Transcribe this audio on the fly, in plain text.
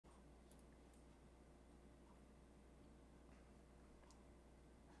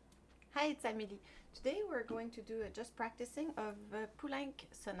Hi, it's Amelie. Today we're going to do just practicing of Poulenc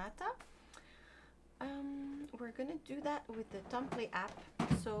Sonata. We're going to do that with the TOMPLAY app.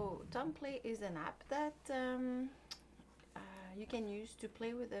 So TOMPLAY is an app that you can use to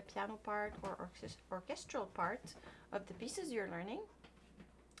play with the piano part or orchestral part of the pieces you're learning.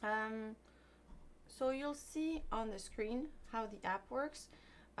 So you'll see on the screen how the app works.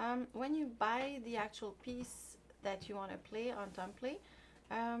 When you buy the actual piece that you want to play on TOMPLAY,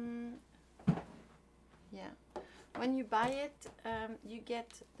 when you buy it, you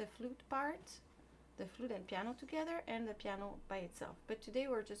get the flute part, the flute and piano together, and the piano by itself. But today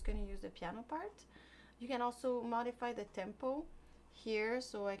we're just going to use the piano part. You can also modify the tempo here,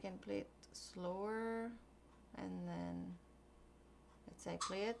 so I can play it slower, and then let's say I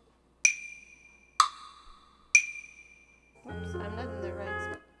play it. Oops, I'm not in the right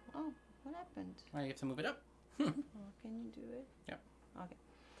spot. Oh, what happened? Well, you have to move it up. Oh, can you do it? Yeah. Okay.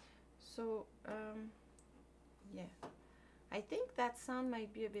 So, yeah. I think that sound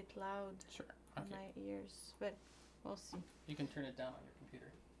might be a bit loud on my ears, but we'll see. You can turn it down on your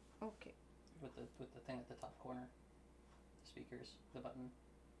computer. Okay. With the thing at the top corner. The speakers, the button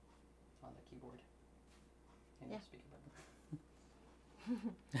on the keyboard. And the speaker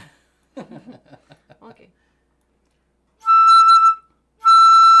button. Okay.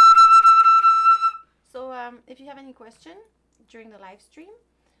 So if you have any question during the live stream,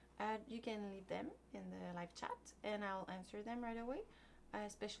 you can leave them in the live chat and I'll answer them right away,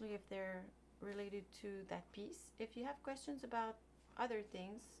 especially if they're related to that piece. If you have questions about other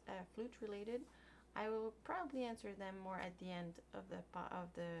things, flute related, I will probably answer them more at the end of the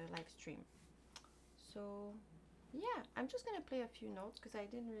live stream. So yeah, I'm just gonna play a few notes because I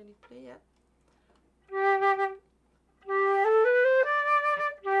didn't really play yet.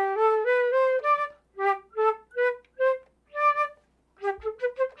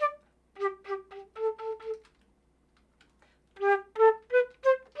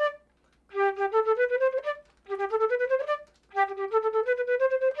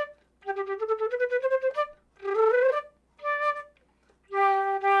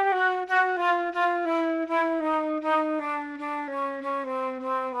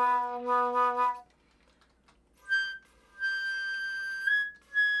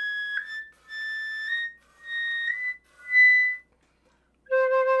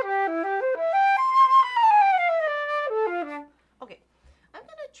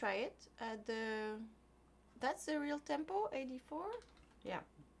 Try it at that's the real tempo, 84. Yeah,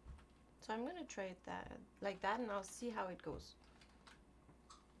 so I'm gonna try it like that and I'll see how it goes.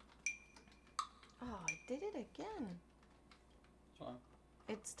 Oh, I did it again. Wow.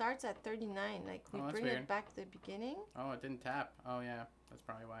 It starts at 39, like we bring it back to the beginning. Oh, it didn't tap. Oh yeah, that's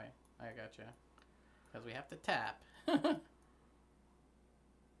probably why. I gotcha, because we have to tap. One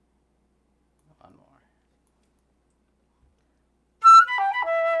more.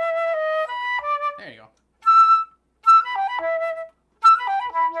 There you go.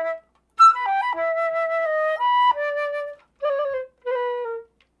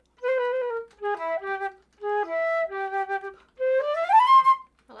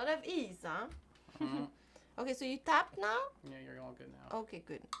 A lot of ease, huh? Mm-hmm. Okay, so you tap now? Yeah, you're all good now. Okay,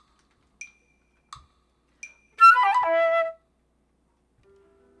 good.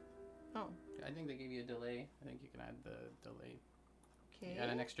 Oh. I think they gave you a delay. I think you can add the delay. Okay. You add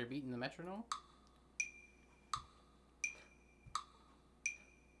an extra beat in the metronome.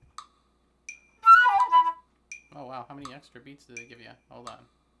 Oh wow, how many extra beats did they give you? Hold on.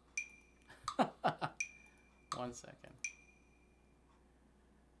 1 second.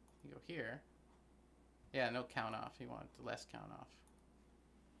 You go here. Yeah, no count off. You want less count off.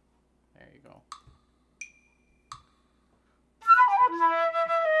 There you go. Oh.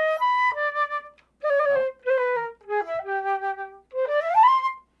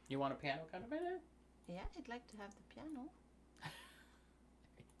 You want a piano kind of in it? Yeah, I'd like to have the piano.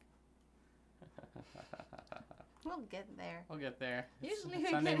 We'll get there. We'll get there. Usually we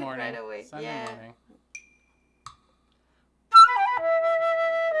Sunday get morning. It right away. Sunday morning.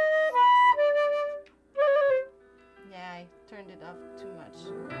 Yeah, I turned it off too much.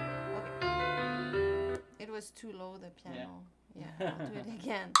 Okay. It was too low, the piano. Yeah, I'll do it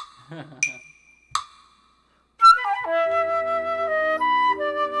again.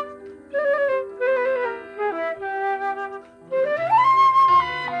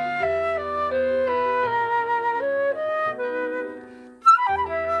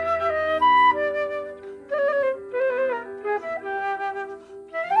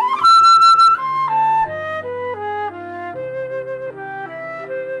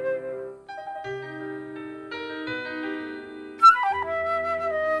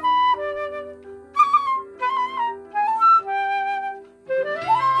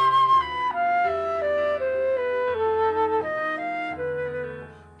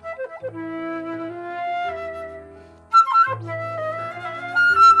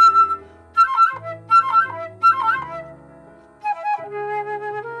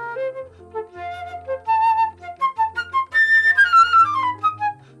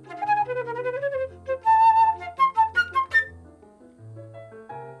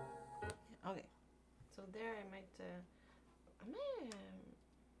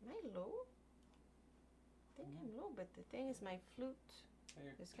 because my flute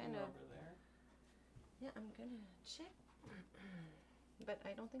is kind of over there. Yeah, I'm gonna check. But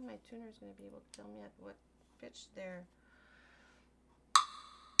I don't think my tuner is gonna be able to tell me at what pitch they're.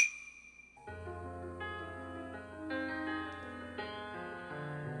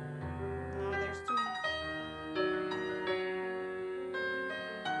 No, there's too many.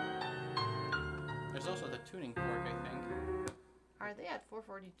 There's also the tuning fork, I think. Are they at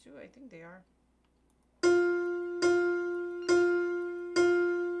 442? I think they are.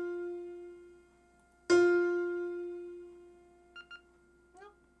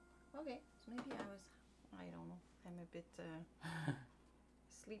 Okay, so maybe I don't know, I'm a bit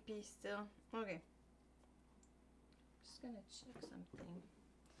sleepy still. Okay, just gonna check something.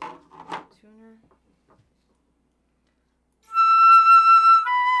 Tuner.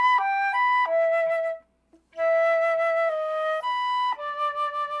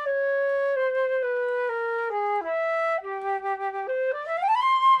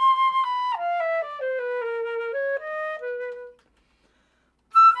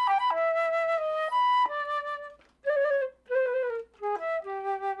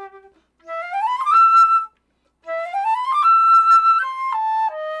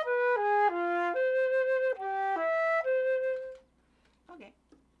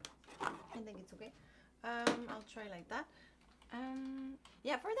 I'll try like that.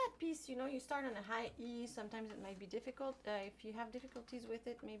 Yeah, for that piece, you know, you start on a high E. Sometimes it might be difficult. If you have difficulties with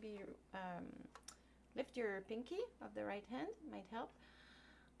it, maybe you lift your pinky of the right hand. Might help.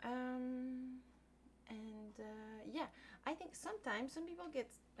 Yeah, I think sometimes some people get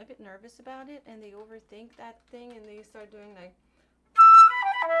a bit nervous about it and they overthink that thing and they start doing like.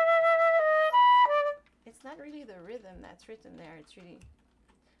 It's not really the rhythm that's written there. It's really.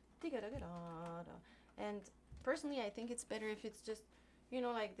 And personally, I think it's better if it's just, you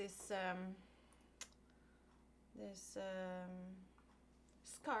know, like this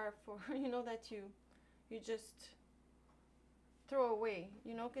scarf, or you know, that you just throw away,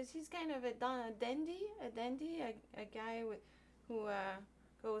 you know, because he's kind of a dandy, a guy who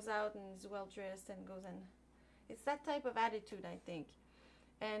goes out and is well dressed and goes, and it's that type of attitude, I think.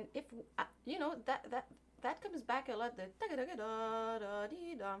 And if you know, that comes back a lot, the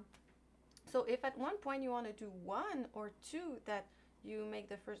so if at one point you want to do one or two that you make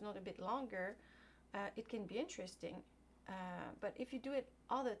the first note a bit longer, it can be interesting. But if you do it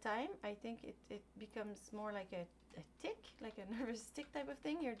all the time, I think it becomes more like a tick, like a nervous tick type of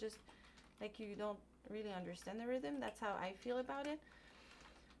thing. You're just like, you don't really understand the rhythm. That's how I feel about it.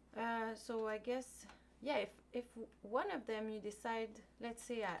 So I guess, yeah, if one of them you decide, let's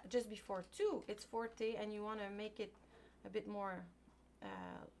say just before two, it's forte, and you want to make it a bit more,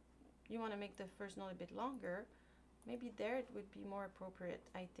 you want to make the first note a bit longer, maybe there it would be more appropriate,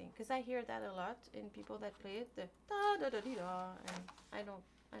 I think, because I hear that a lot in people that play it, the da da da dee da, and I don't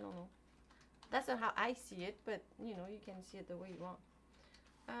know. That's not how I see it, but you know, you can see it the way you want.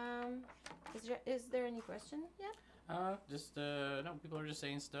 Is there any question yet? Just no, people are just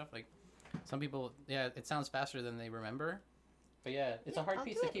saying stuff like, some people, yeah, it sounds faster than they remember, but yeah, it's a hard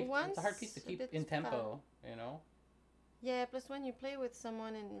piece to keep. It's a hard piece to keep in tempo, you know. Yeah, plus when you play with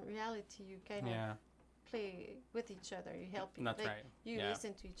someone in reality, you kind of play with each other. You help each other. That's right. You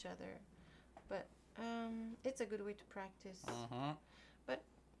listen to each other. But it's a good way to practice. But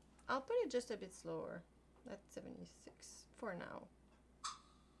I'll put it just a bit slower. That's 76 for now.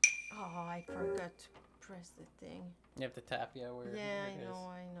 Oh, I forgot to press the thing. You have to tap, yeah, where I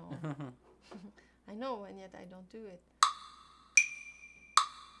know. I know, and yet I don't do it.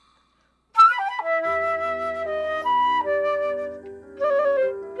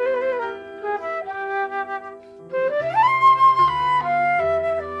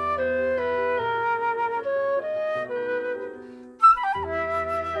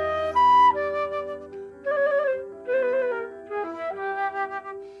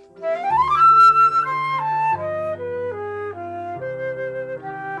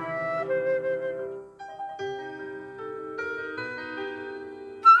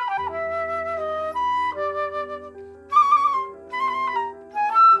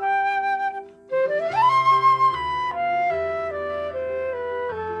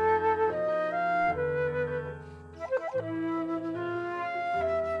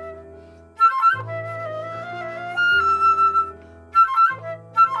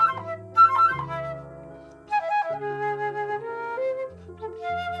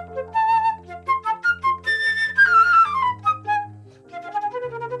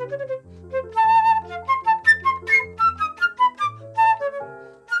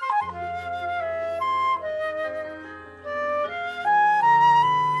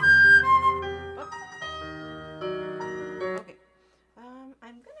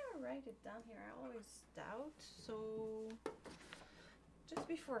 write it down here. I always doubt. So just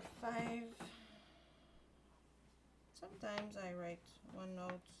before 5, sometimes I write one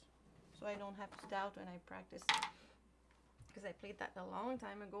note so I don't have to doubt when I practice, because I played that a long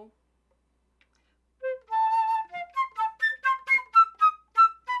time ago.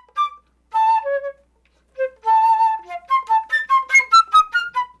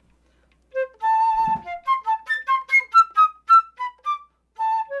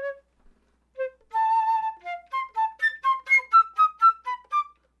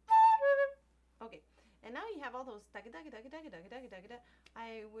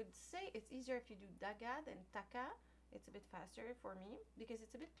 I would say it's easier if you do daga than taka. It's a bit faster for me because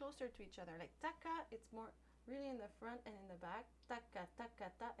it's a bit closer to each other. Like taka, it's more really in the front and in the back. Taka,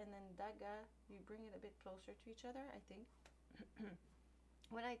 taka, ta, and then daga, you bring it a bit closer to each other, I think.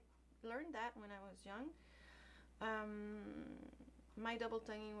 When I learned that when I was young, my double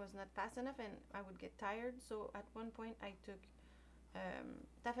tonguing was not fast enough and I would get tired. So at one point I took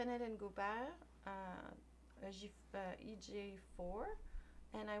Tafanet and Goubert, EJ4,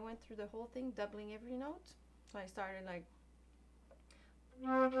 and I went through the whole thing doubling every note. So I started like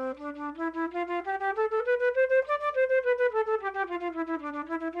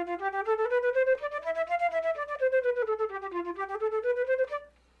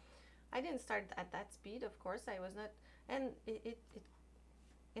I didn't start at that speed, of course. I was not, and it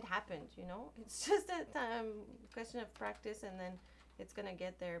happened, you know. It's just a question of practice, and then it's gonna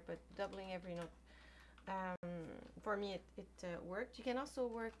get there. But doubling every note, for me, it worked. You can also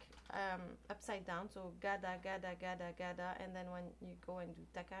work upside down, so gada, gada, gada, gada, and then when you go and do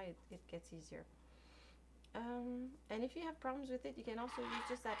taka, it gets easier. And if you have problems with it, you can also use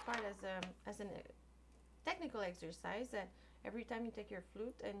just that part as a technical exercise. That every time you take your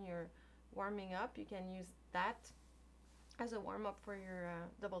flute and you're warming up, you can use that as a warm-up for your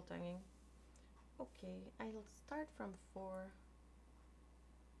double tonguing. Okay, I'll start from 4.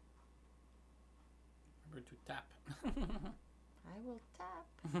 Remember to tap. I will tap.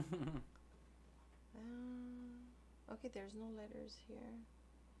 Okay, there's no letters here.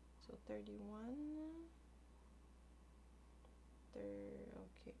 So 31.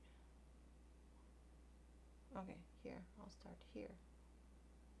 Okay. Okay, here. I'll start here.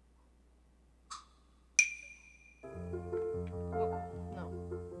 Oh, no.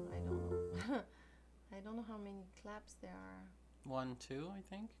 I don't know. I don't know how many claps there are. 1, 2, I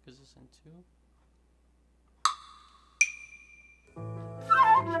think, because it's in 2.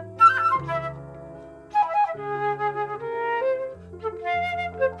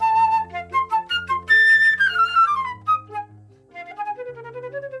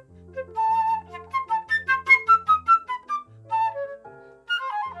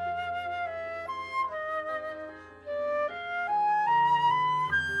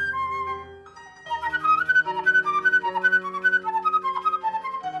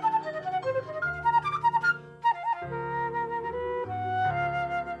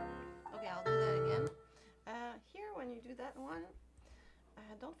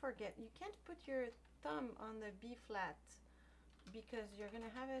 You can't put your thumb on the B flat because you're gonna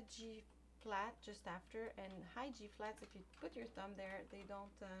have a G flat just after, and high G flats, if you put your thumb there, they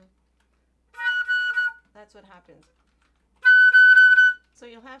don't that's what happens. So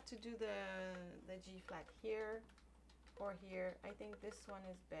you'll have to do the G flat here or here. I think this one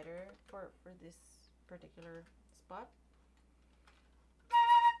is better for this particular spot.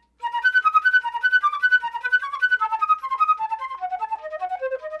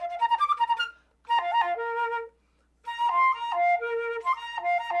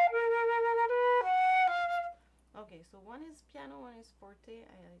 So one is piano, one is forte.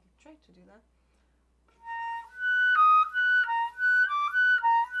 I tried to do that.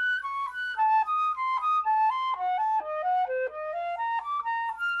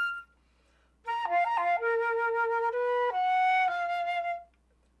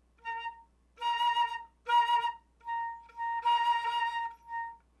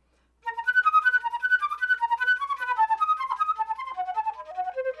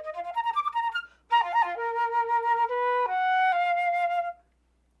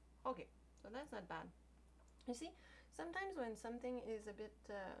 You see, sometimes when something is a bit,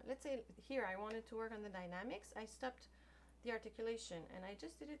 let's say here I wanted to work on the dynamics, I stopped the articulation and I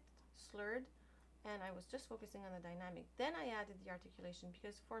just did it slurred, and I was just focusing on the dynamic. Then I added the articulation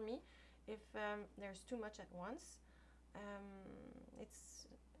because for me, if there's too much at once,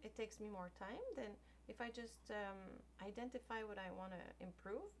 it takes me more time than if I just identify what I want to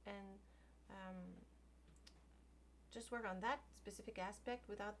improve and just work on that specific aspect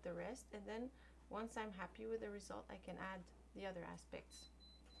without the rest, and then once I'm happy with the result, I can add the other aspects.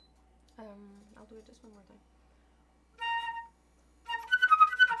 I'll do it just one more time.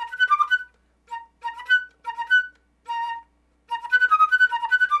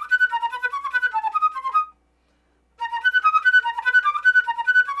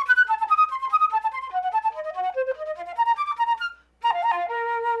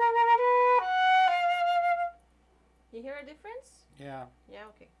 You hear a difference? Yeah. Yeah,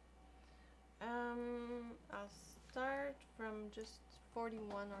 okay. I'll start from just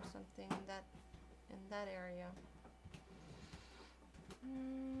 41 or something in that area.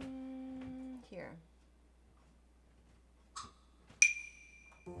 Here.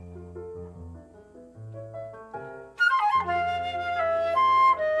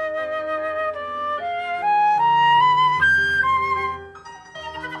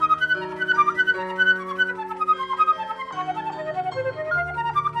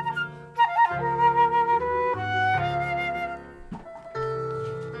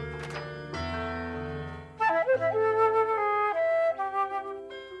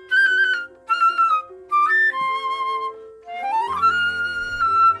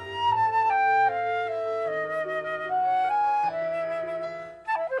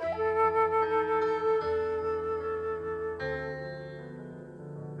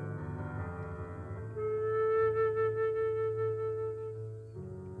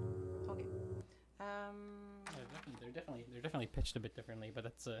 They're definitely pitched a bit differently, but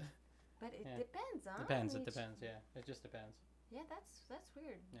that's But it depends, huh? It depends. Yeah, it just depends. Yeah, that's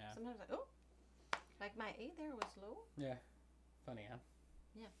weird. Yeah. Sometimes like my A there was low. Yeah. Funny, huh?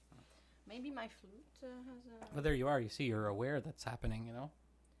 Yeah. Maybe my flute has a. But there you are. You see, you're aware that's happening. You know,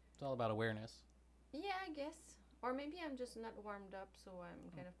 it's all about awareness. Yeah, I guess. Or maybe I'm just not warmed up, so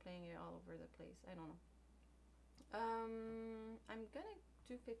I'm kind of playing it all over the place. I don't know. I'm gonna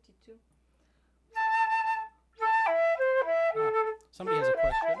do 52. Somebody has a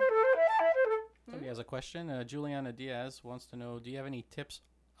question. Somebody has a question. Juliana Diaz wants to know, do you have any tips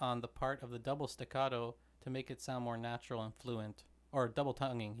on the part of the double staccato to make it sound more natural and fluent? Or double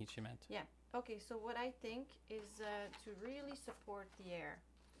tonguing, she meant. Yeah. Okay, so what I think is to really support the air.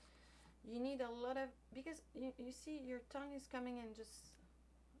 You need a lot of, because you see your tongue is coming and just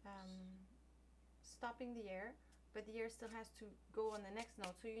stopping the air, but the air still has to go on the next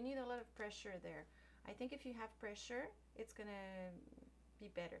note. So you need a lot of pressure there. I think if you have pressure, it's gonna be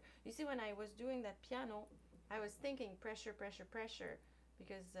better. You see, when I was doing that piano, I was thinking pressure, pressure, pressure,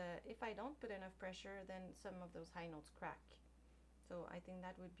 because if I don't put enough pressure, then some of those high notes crack. So I think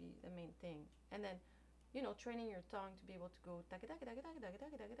that would be the main thing. And then, you know, training your tongue to be able to go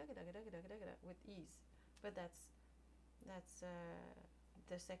with ease. But that's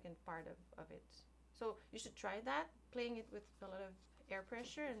the second part of it. So you should try that, playing it with a lot of air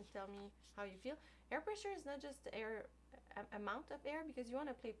pressure, and tell me how you feel. Air pressure is not just the air amount of air, because you want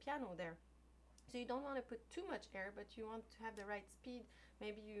to play piano there. So you don't want to put too much air, but you want to have the right speed.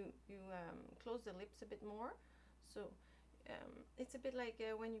 Maybe you close the lips a bit more. So it's a bit like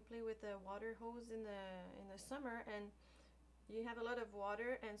when you play with a water hose in the summer, and you have a lot of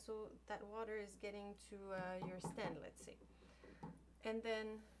water, and so that water is getting to your stand, let's say. And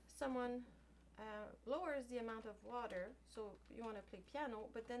then someone lowers the amount of water, so you want to play piano,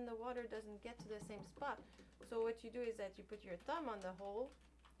 but then the water doesn't get to the same spot. So what you do is that you put your thumb on the hole,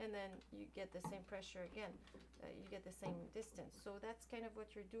 and then you get the same pressure again. You get the same distance. So that's kind of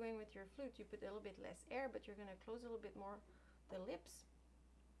what you're doing with your flute. You put a little bit less air, but you're going to close a little bit more the lips,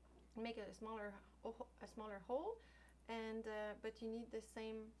 make a smaller hole, and but you need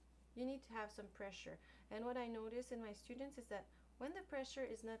to have some pressure. And what I notice in my students is that when the pressure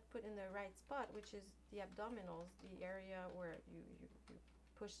is not put in the right spot, which is the abdominals, the area where you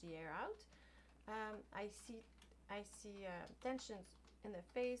push the air out, I see tensions in the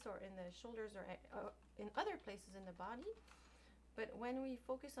face or in the shoulders or in other places in the body. But when we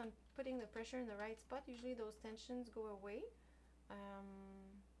focus on putting the pressure in the right spot, usually those tensions go away.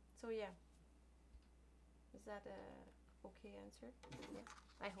 So yeah, is that a okay answer? Yeah,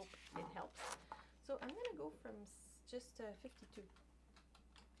 I hope it helps. So I'm gonna go from just 52.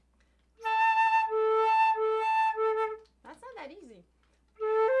 That's not that easy.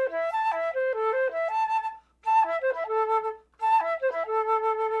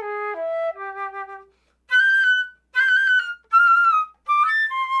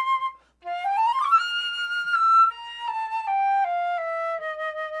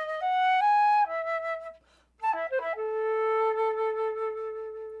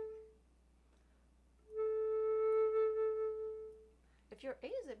 If your A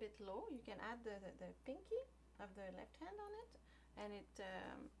is a bit low, you can add the pinky of the left hand on it, and it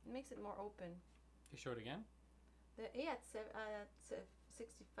makes it more open. You show it again? The A at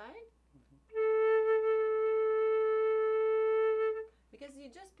 65. Because you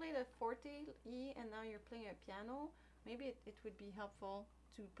just played a forte E and now you're playing a piano, maybe it would be helpful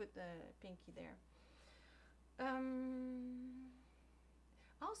to put the pinky there.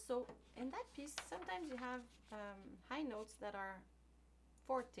 Also, in that piece, sometimes you have high notes that are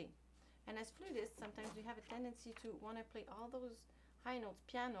forte. And as flutists, sometimes we have a tendency to want to play all those high notes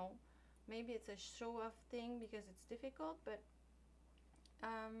piano. Maybe it's a show-off thing because it's difficult, but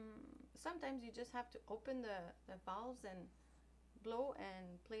sometimes you just have to open the valves and blow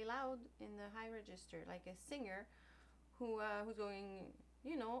and play loud in the high register, like a singer who's going,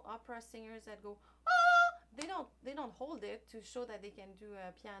 you know, opera singers that go, oh, they don't hold it to show that they can do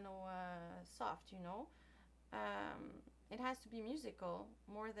a piano soft, you know. It has to be musical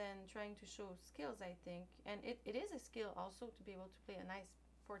more than trying to show skills, I think. And it is a skill also to be able to play a nice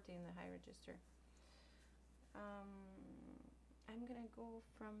forte in the high register. I'm gonna go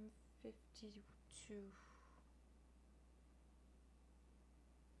from 50 to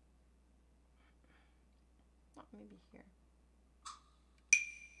maybe here.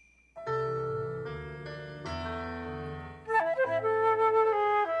 I'm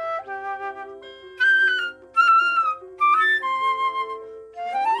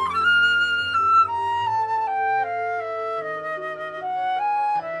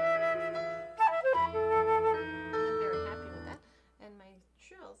very happy with that. And my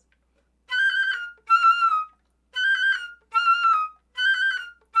trills.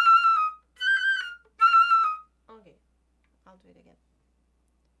 Okay, I'll do it again.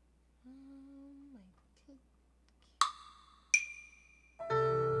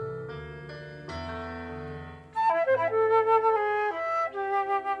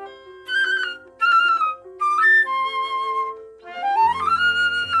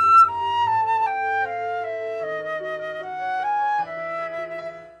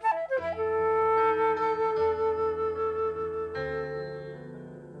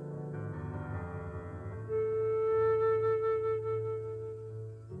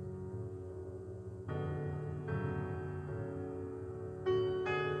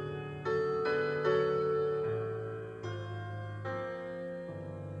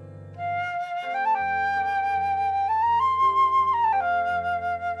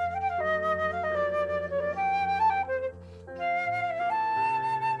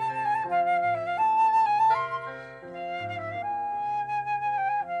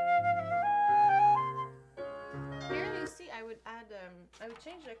 I would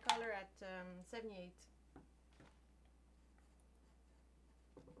change the color at 78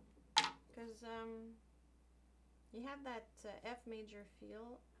 because you have that F major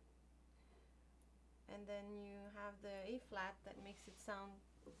feel, and then you have the A flat that makes it sound,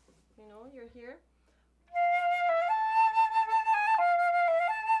 you know, you're here.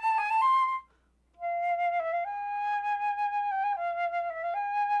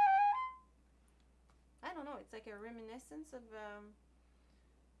 I don't know, it's like a reminiscence of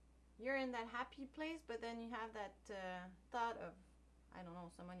you're in that happy place, but then you have that thought of, I don't know,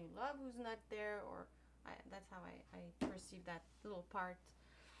 someone you love who's not there, or that's how I perceive that little part.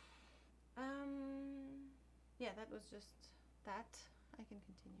 Yeah, that was just that. I can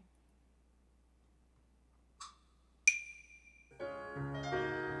continue.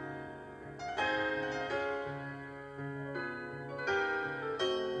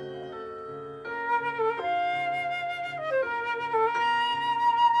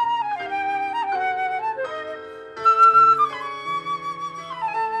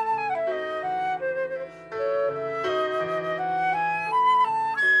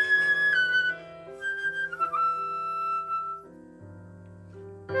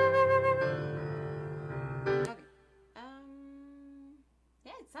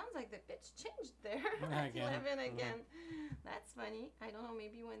 Changed there at 11 again. That's funny. I don't know,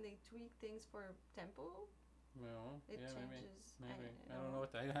 maybe when they tweak things for tempo, no, it yeah, changes. Maybe. I don't know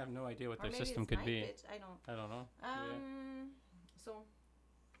what I have no idea what or their system could be. Pitch. I don't know. So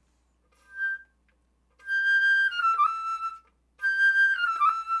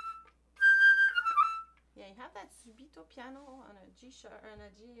yeah, you have that subito piano on a G sharp, on a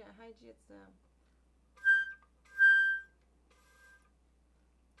G, a high G.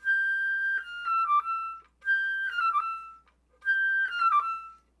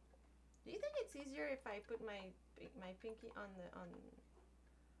 It's easier if I put my pinky on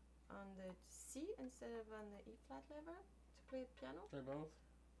the C instead of on the E flat lever to play piano? Try both.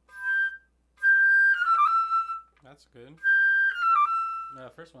 That's good. The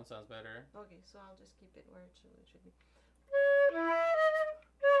first one sounds better. Okay, so I'll just keep it where it should be.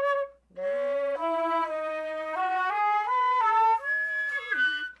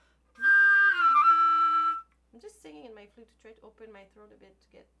 flute to try to open my throat a bit to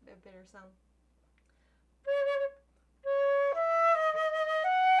get a better sound.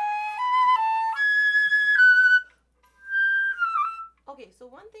 Okay, so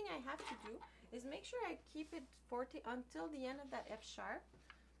one thing I have to do is make sure I keep it forte until the end of that F sharp.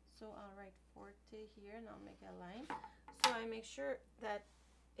 So I'll write forte here and I'll make a line. So I make sure that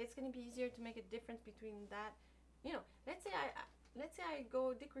it's going to be easier to make a difference between that. You know, let's say I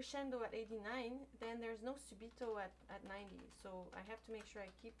go decrescendo at 89, then there's no subito at 90. So I have to make sure I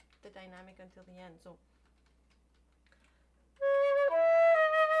keep the dynamic until the end. So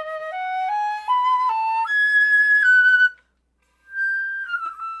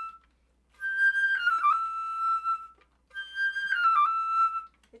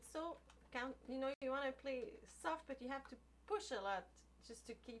it's so you know, you want to play soft, but you have to push a lot just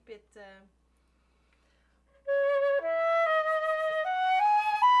to keep it.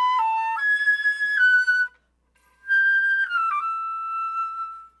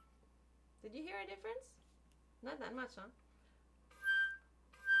 Did you hear a difference? Not that much, huh?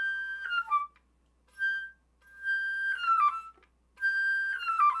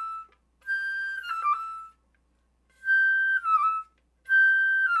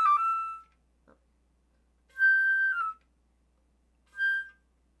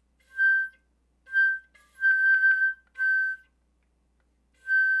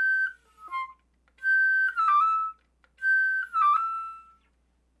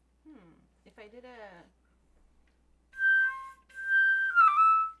 If I did a...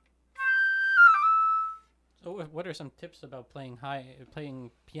 So what are some tips about playing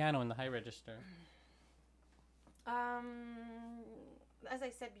piano in the high register? As I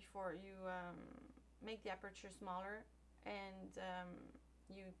said before, you make the aperture smaller and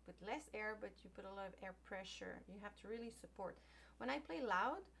you put less air, but you put a lot of air pressure. You have to really support. When I play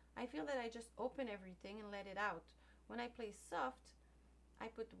loud, I feel that I just open everything and let it out. When I play soft, I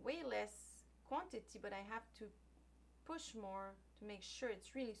put way less quantity, but I have to push more to make sure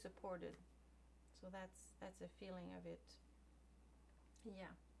it's really supported. So that's a feeling of it. Yeah,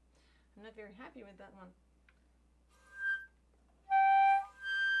 I'm not very happy with that one.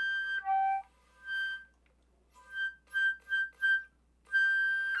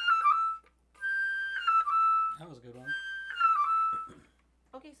 That was a good one.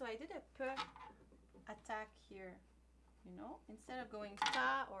 Okay, so I did a p attack here, you know, instead of going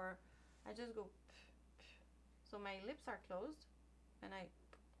ta, or I just go p, p. So my lips are closed and I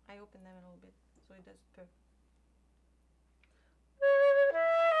open them a little bit, so it does p.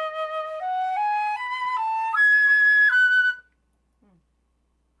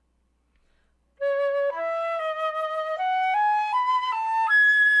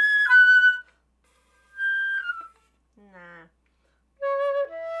 Nah.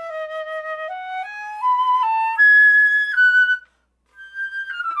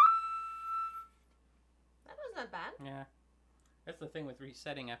 That was not bad. Yeah. That's the thing with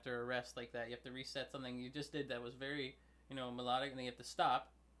resetting after a rest like that. You have to reset something you just did that was very, you know, melodic, and then you have to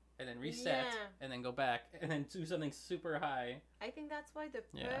stop and then reset and then go back and then do something super high. I think that's why the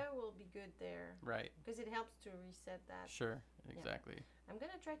p will be good there. Right. Because it helps to reset that. Sure, exactly. Yeah. I'm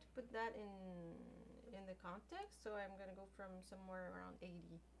going to try to put that in the context, so I'm going to go from somewhere around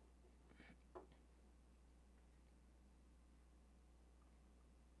 80.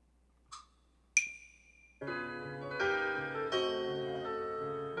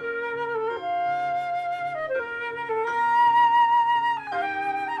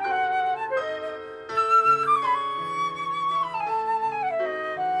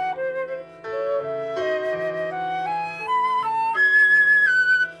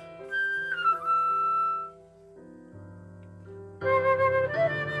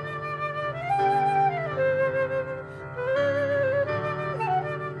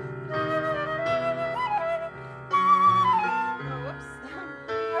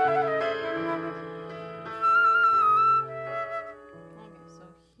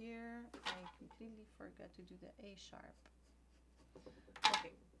 To do the A sharp. Okay.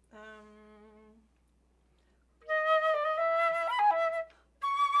 Okay.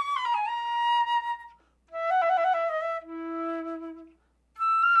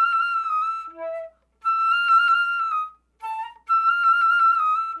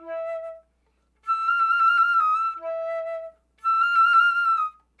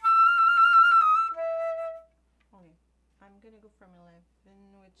 I'm gonna go from 11,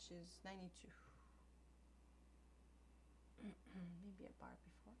 which is 92. Maybe a bar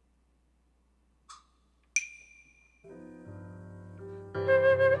before.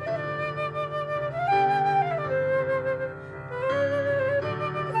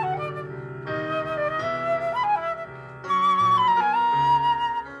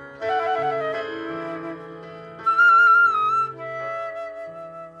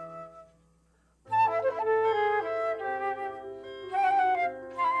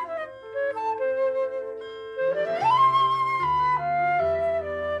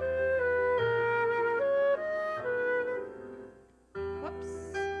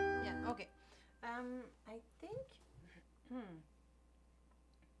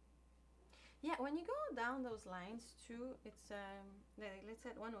 Yeah, when you go down those lines too, it's let's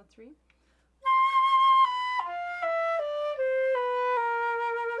at 103.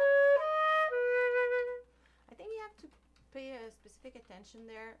 I think you have to pay a specific attention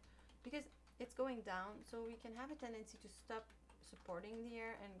there because it's going down, so we can have a tendency to stop supporting the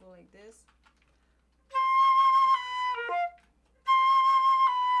air and go like this.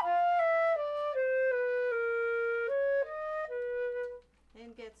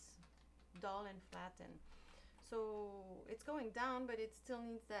 And it gets dull and flattened. So it's going down, but it still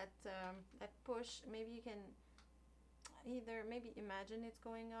needs that that push. Maybe you can either maybe imagine it's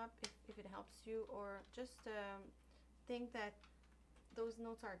going up if it helps you, or just think that those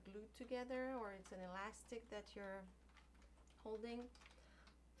notes are glued together, or it's an elastic that you're holding.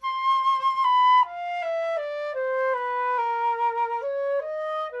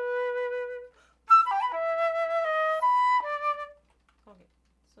 Okay,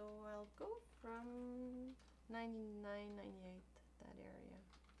 so I'll go from 99, 98, that area.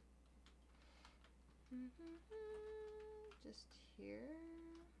 Just here.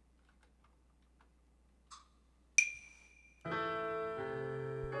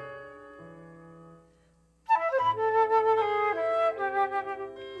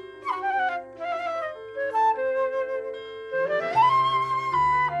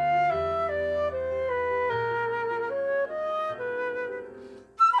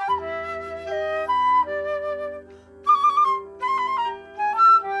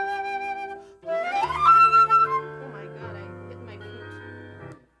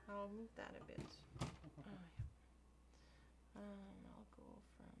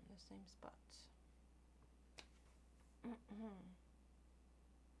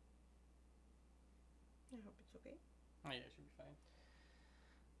 I hope it's okay. Oh yeah, it should be fine.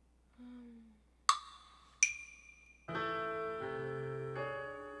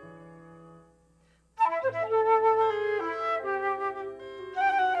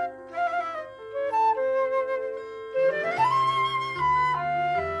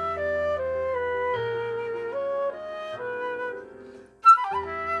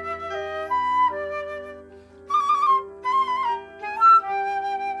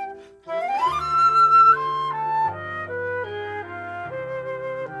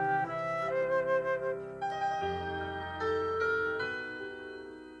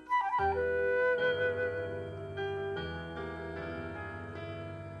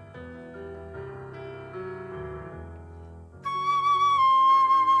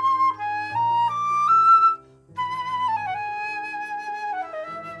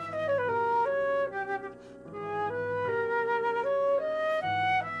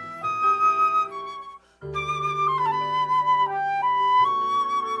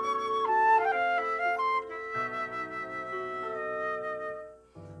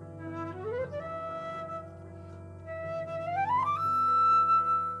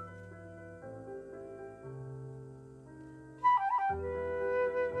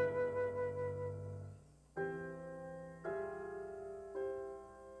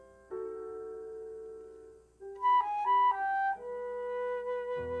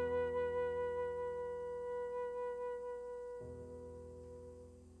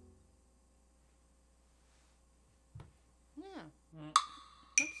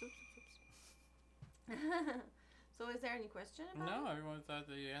 So is there any question about No, it? everyone thought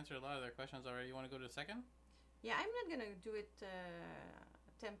that you answered a lot of their questions already. You want to go to the second? Yeah, I'm not gonna do it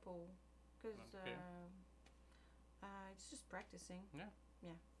tempo because Okay. it's just practicing. Yeah.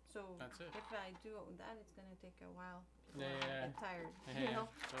 Yeah. So That's it. if I do that, it's gonna take a while. People Yeah, are yeah. get tired, Yeah, you know.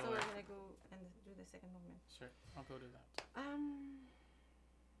 yeah, So totally. we're gonna go and do the second movement. Sure, I'll go to that.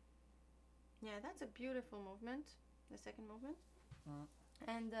 Yeah, that's a beautiful movement, the second movement,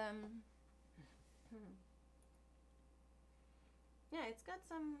 and yeah, it's got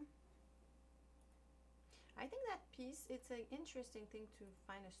some. I think that piece, it's an interesting thing to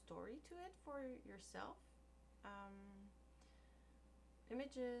find a story to it for yourself.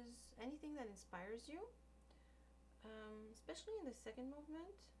 Images, anything that inspires you, especially in the second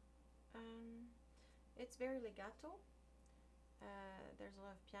movement. It's very legato. There's a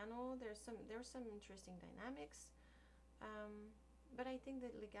lot of piano. There's some interesting dynamics. But I think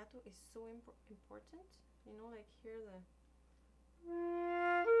that legato is so important. You know, like here the.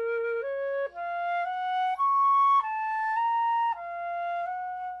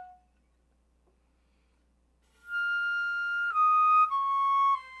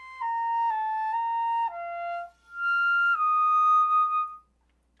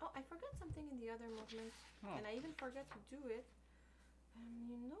 Oh, I forgot something in the other movement, and I even forgot to do it.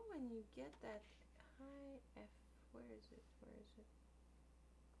 You know when you get that high F, where is it?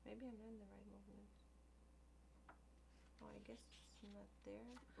 Maybe I'm not in the right movement. Oh, I guess it's not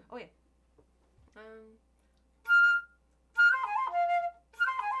there. Oh yeah.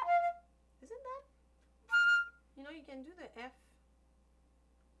 Isn't that? You know, you can do the F.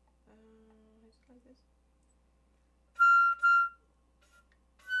 It's like this.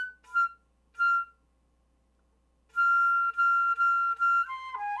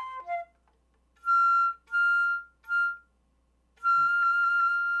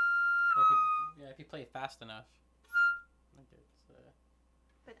 If you play fast enough. I think it's.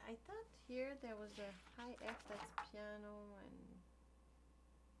 But I thought here there was a high F that's piano and.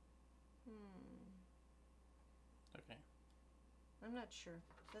 Okay. I'm not sure.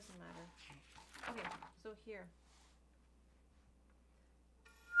 Doesn't matter. Okay, so here.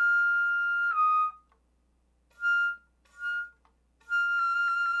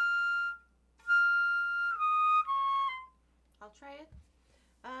 I'll try it.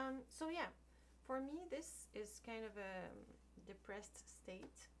 So yeah, for me this is kind of a depressed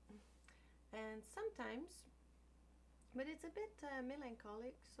state, and sometimes, but it's a bit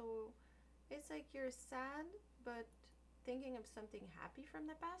melancholic. So it's like you're sad, but thinking of something happy from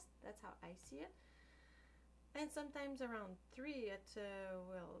the past. That's how I see it. And sometimes around 3 at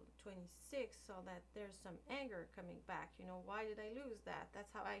 26, so that there's some anger coming back. You know, why did I lose that?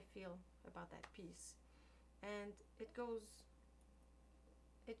 That's how I feel about that piece, and it goes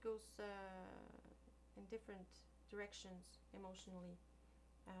in different directions emotionally.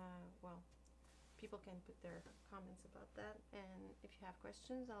 Well, people can put their comments about that, and if you have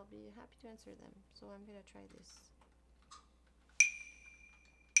questions, I'll be happy to answer them. So I'm gonna try this.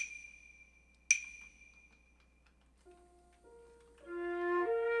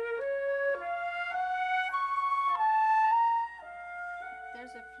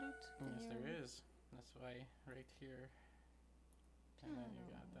 There's a flute. Yes, there is. That's why right here. And then you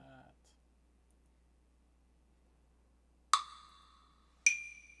got that.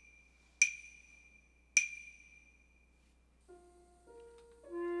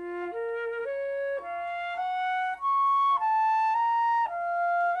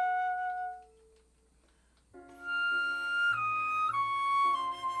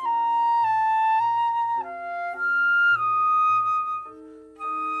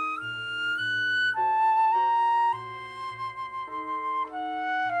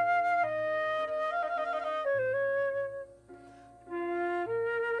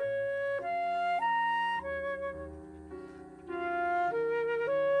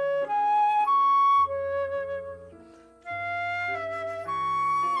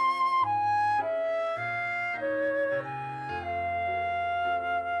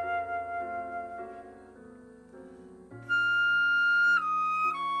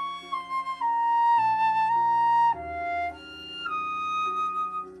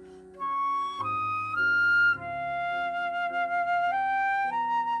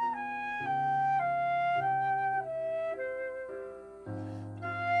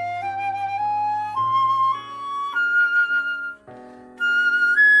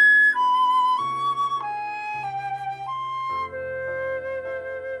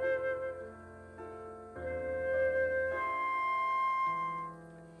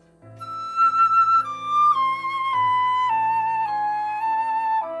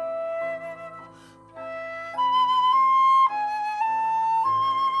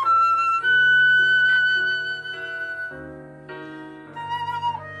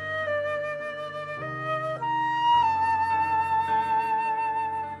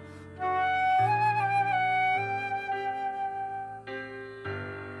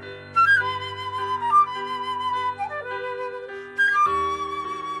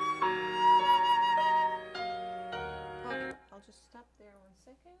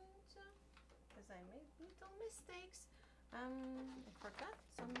 mistakes. I forgot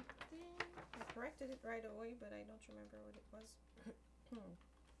something. I corrected it right away, but I don't remember what it was.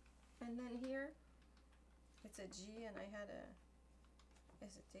 And then here, it's a G, and I had a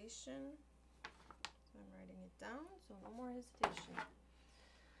hesitation. So I'm writing it down, so no more hesitation.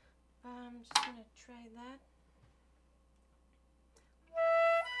 I'm just gonna try that.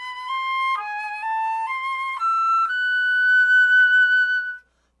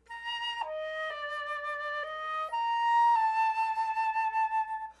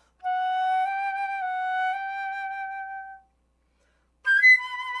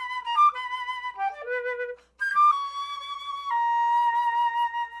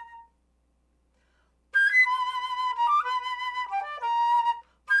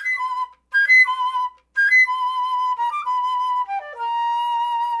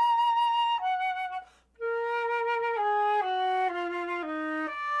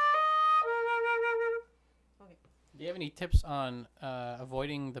 have any tips on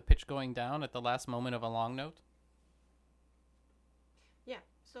avoiding the pitch going down at the last moment of a long note? Yeah,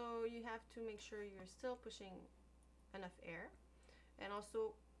 so you have to make sure you're still pushing enough air. And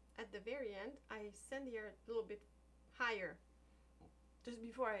also, at the very end, I send the air a little bit higher just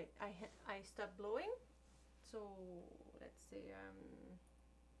before I stop blowing. So let's say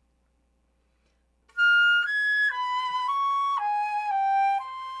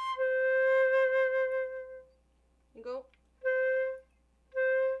you go.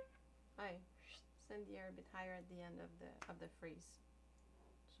 I send the air a bit higher at the end of the phrase.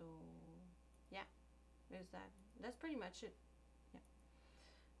 So yeah, there's that. That's pretty much it. Yeah,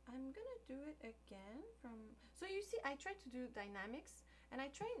 I'm gonna do it again from. So you see, I try to do dynamics, and I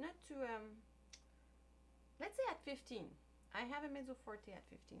try not to let's say at 15. I have a mezzo forte at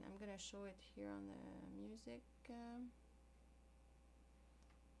 15. I'm gonna show it here on the music.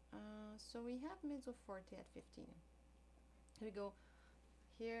 So we have mezzo forte at 15. Here we go.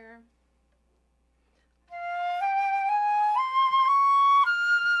 Here.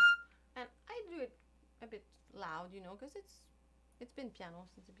 And I do it a bit loud, you know, because it's been piano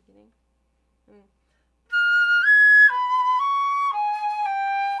since the beginning.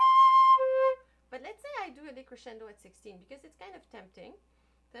 But let's say I do a decrescendo at 16 because it's kind of tempting.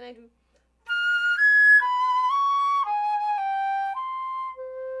 Then I do.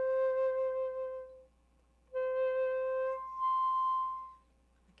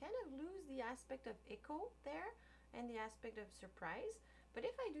 I kind of lose the aspect of echo there and the aspect of surprise. But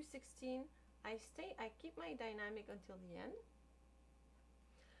if I do 16, I keep my dynamic until the end.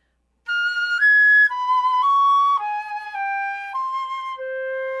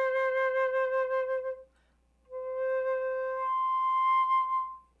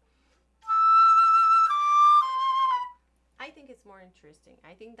 I think it's more interesting.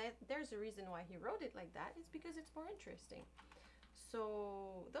 I think that there's a reason why he wrote it like that. It's because it's more interesting.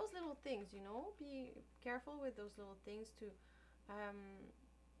 So those little things, you know, be careful with those little things to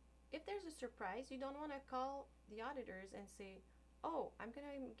if there's a surprise, you don't want to call the auditors and say, oh, I'm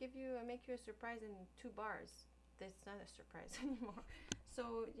gonna make you a surprise in 2 bars. That's not a surprise anymore.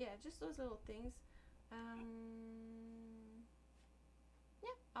 So yeah, just those little things.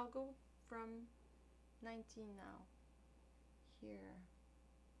 Yeah, I'll go from 19 now here,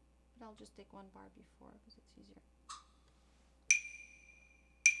 but I'll just take 1 bar before because it's easier.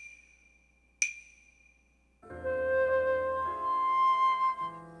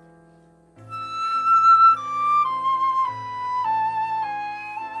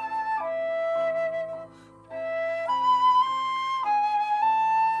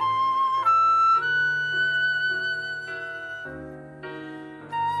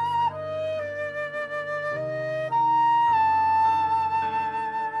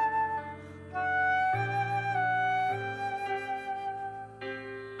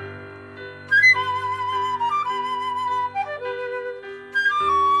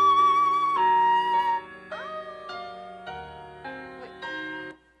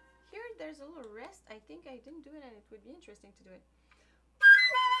 I think I didn't do it, and it would be interesting to do it.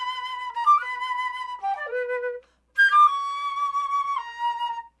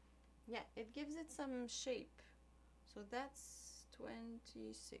 Yeah, it gives it some shape. So that's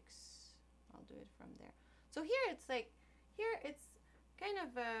 26. I'll do it from there. So here it's like, here it's kind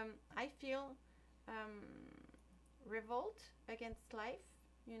of, I feel revolt against life,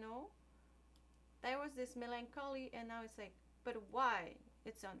 you know. There was this melancholy, and now it's like, but why?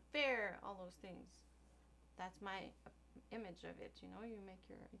 It's unfair, all those things. That's my image of it, you know. You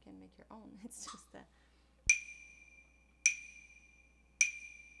can make your own. It's just that.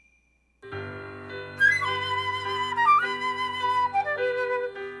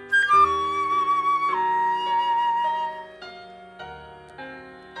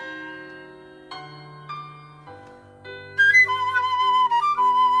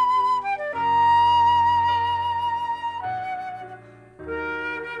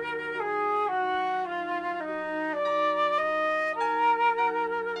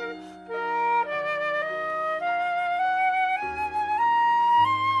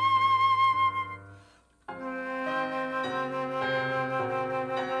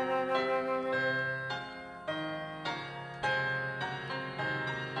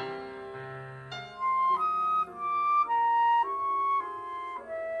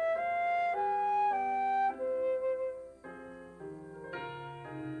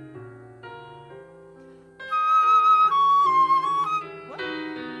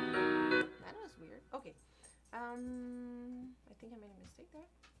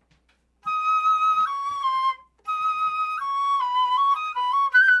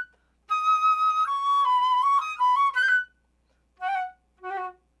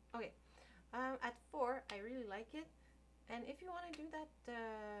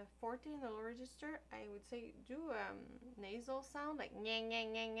 would say do nasal sound like nyeh, nyeh,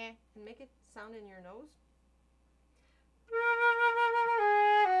 nyeh, nyeh, and make it sound in your nose.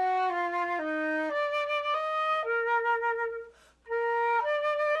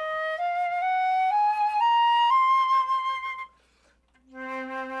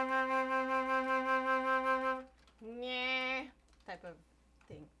 Nyeh, type of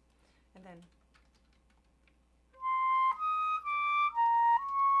thing. And then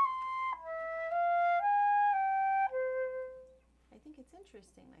I think it's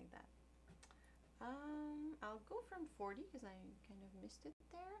interesting like that. I'll go from 40 because I kind of missed it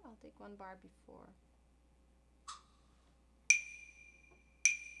there. I'll take one bar before.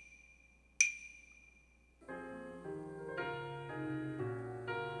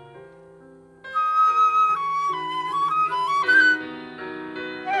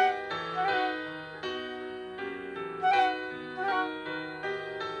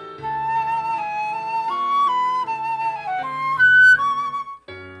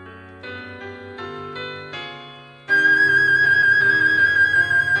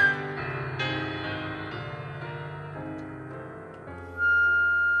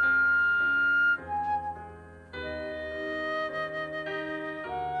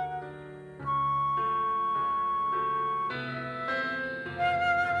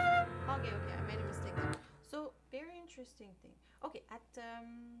 Okay, I made a mistake there. So, very interesting thing. Okay, at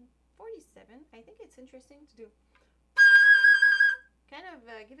 47, I think it's interesting to do kind of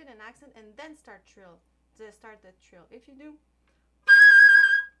give it an accent and then start the trill. If you do,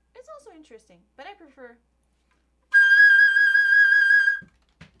 it's also interesting, but I prefer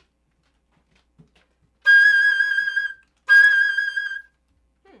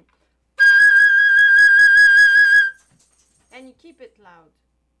and you keep it loud.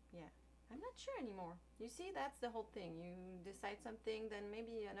 Yeah, I'm not sure anymore. You see, that's the whole thing. You decide something, then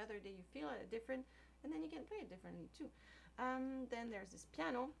maybe another day you feel it different, and then you can play it differently too. Then there's this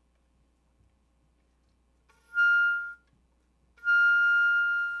piano.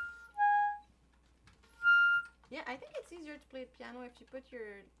 Yeah, I think it's easier to play piano if you put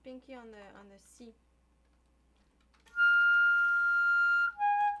your pinky on the C.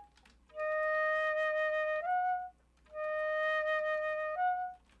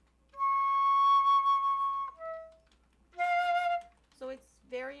 So it's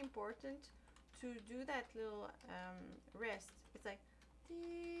very important to do that little rest. It's like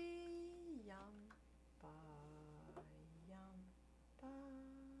yum pa yum pa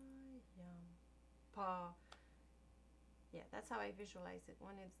yum pa. Yeah, that's how I visualize it.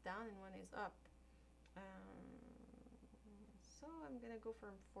 One is down and one is up. So I'm gonna go for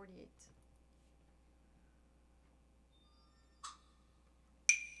 48.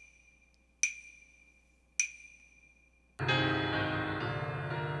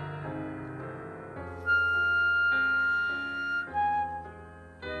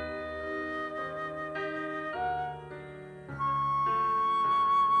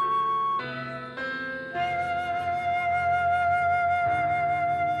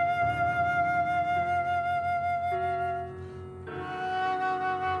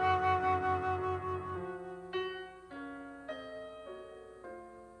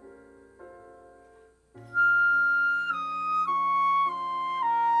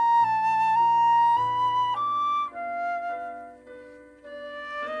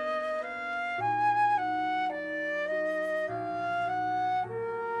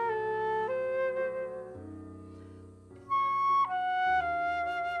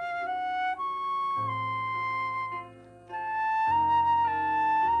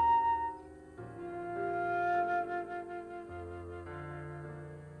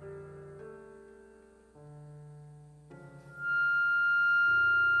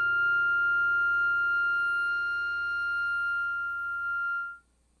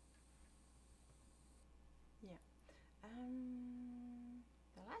 Yeah.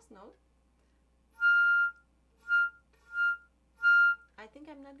 The last note. I think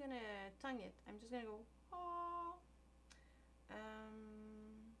I'm not gonna tongue it. I'm just gonna go. Oh.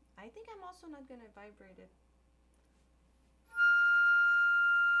 I think I'm also not gonna vibrate it.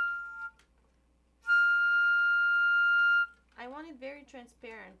 I want it very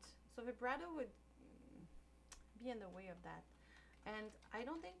transparent, so vibrato would be in the way of that. And I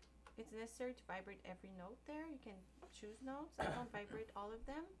don't think it's necessary to vibrate every note there. You can choose notes. I don't vibrate all of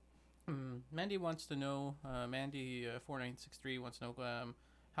them. Mandy wants to know, Mandy 4963 wants to know,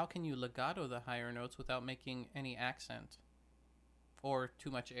 how can you legato the higher notes without making any accent or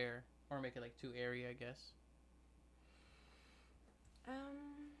too much air, or make it like too airy, I guess?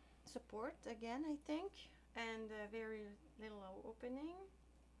 Support again, I think, and very little opening,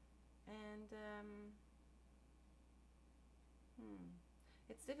 and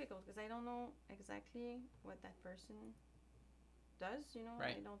It's difficult because I don't know exactly what that person does, you know,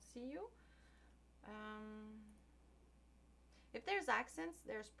 Right. I don't see you. If there's accents,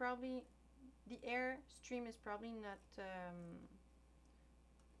 there's probably the air stream is probably not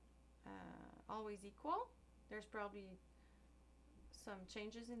always equal. There's probably some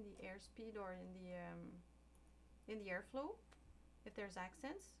changes in the airspeed or in the airflow if there's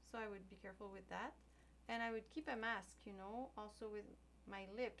accents, so I would be careful with that. And I would keep a mask, you know, also with my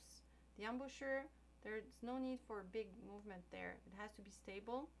lips. The embouchure, there's no need for big movement there. It has to be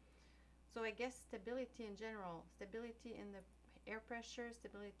stable. So I guess stability in general, stability in the air pressure,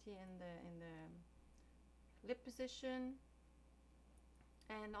 stability in the lip position,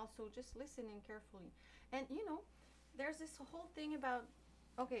 and also just listening carefully. And you know, there's this whole thing about,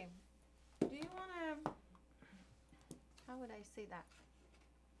 okay, do you want to, how would I say that?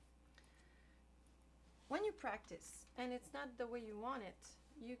 When you practice and it's not the way you want it,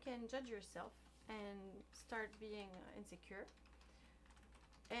 you can judge yourself and start being insecure.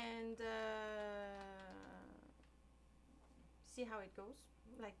 And see how it goes,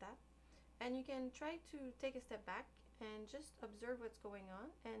 like that. And you can try to take a step back and just observe what's going on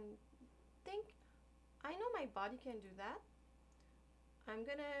and think, I know my body can do that. I'm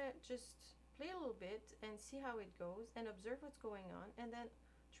gonna just play a little bit and see how it goes and observe what's going on, and then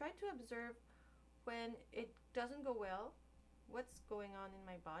try to observe when it doesn't go well, what's going on in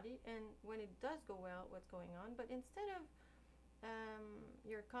my body, and when it does go well, what's going on. But instead of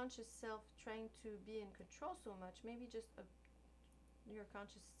your conscious self trying to be in control so much, maybe just your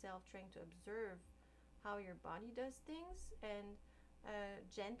conscious self trying to observe how your body does things and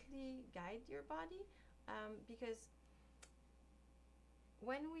gently guide your body, because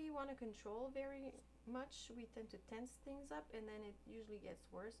when we want to control very much, we tend to tense things up, and then it usually gets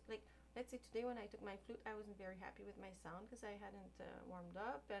worse. Like, let's say today when I took my flute, I wasn't very happy with my sound because I hadn't warmed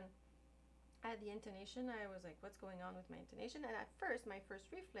up, and I had the intonation. I was like, what's going on with my intonation? And at first, my first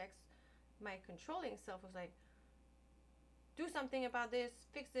reflex, my controlling self was like, do something about this,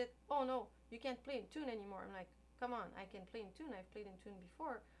 fix it. Oh no, you can't play in tune anymore. I'm like, come on, I can play in tune. I've played in tune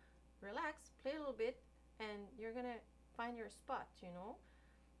before. Relax, play a little bit, and you're gonna find your spot, you know.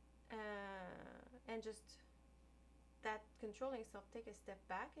 And just that controlling self, take a step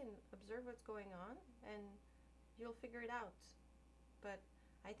back and observe what's going on, and you'll figure it out. But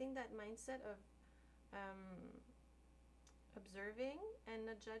I think that mindset of observing and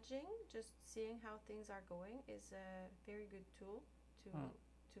not judging, just seeing how things are going, is a very good tool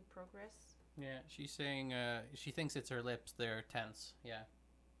to progress. Yeah, she's saying she thinks it's her lips. They're tense. Yeah.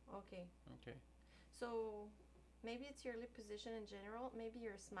 Okay. Okay. So maybe it's your lip position in general. Maybe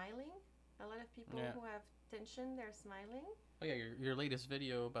you're smiling. A lot of people who have tension, they're smiling. Oh yeah, your latest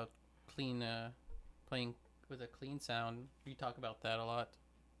video about clean playing with a clean sound. You talk about that a lot.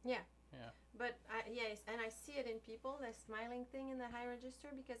 Yeah. Yeah. But yes, and I see it in people, the smiling thing in the high register,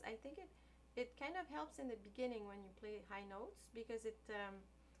 because I think it kind of helps in the beginning when you play high notes, because it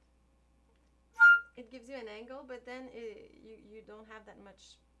gives you an angle, but then you don't have that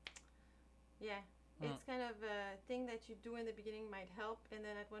much. Yeah. It's kind of a thing that you do in the beginning might help, and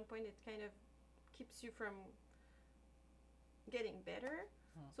then at one point it kind of keeps you from getting better.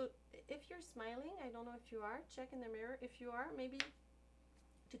 So if you're smiling, I don't know if you are, check in the mirror. If you are, maybe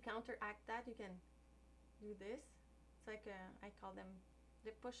to counteract that, you can do this. It's like I call them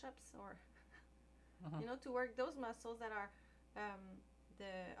lip push-ups, or you know, to work those muscles that are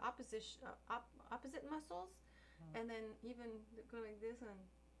the opposite muscles, and then even go like this. And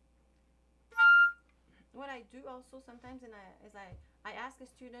what I do also sometimes is I ask a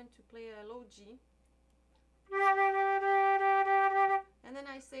student to play a low G, and then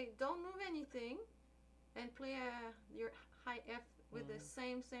I say, don't move anything, and play your high F with the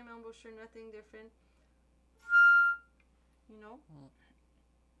same embouchure, nothing different, you know,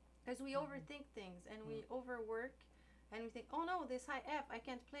 because we overthink things and we overwork, and we think, oh no, this high F, I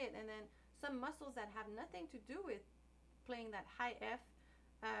can't play it, and then some muscles that have nothing to do with playing that high F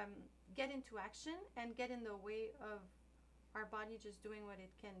get into action and get in the way of our body just doing what it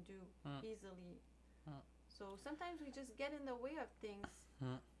can do easily. So sometimes we just get in the way of things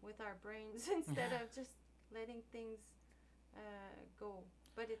with our brains instead of just letting things go.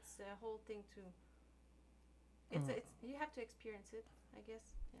 But it's a whole thing to. It's you have to experience it, I guess.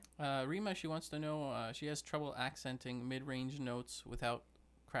 Yeah. Rima, she wants to know. She has trouble accenting mid-range notes without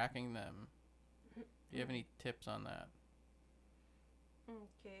cracking them. Do you have any tips on that?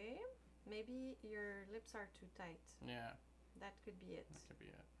 Okay. Maybe your lips are too tight. Yeah. That could be it. That could be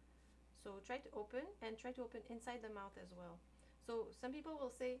it. So try to open, and try to open inside the mouth as well. So some people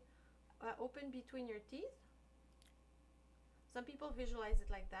will say open between your teeth. Some people visualize it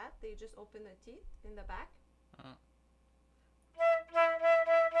like that. They just open the teeth in the back.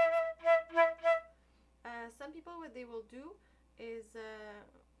 Some people, what they will do is,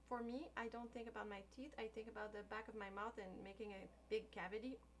 for me, I don't think about my teeth. I think about the back of my mouth and making a big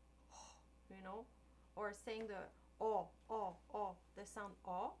cavity, you know, or saying the oh, the sound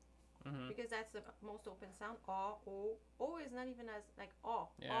oh, because that's the most open sound. Oh, oh, oh is not even as like oh.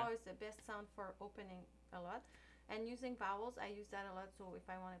 Yeah. Oh is the best sound for opening a lot. And using vowels, I use that a lot. So if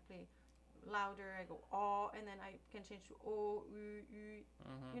I want to play louder, I go oh, and then I can change to oh,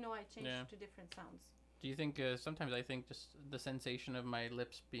 you know, I change to different sounds. Do you think sometimes I think just the sensation of my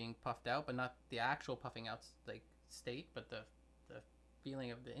lips being puffed out, but not the actual puffing out like state, but the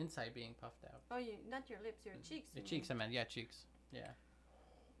feeling of the inside being puffed out? Oh, not your lips, your cheeks. The cheeks, I meant. Yeah, cheeks. Yeah.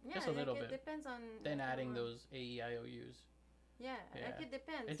 Yeah, just a little like bit. It depends on. Then adding those AEIOUs. Yeah, like it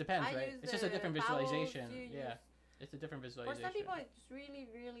depends. It depends, right? It's just a different visualization. Yeah, it's a different visualization. For some people, it's really,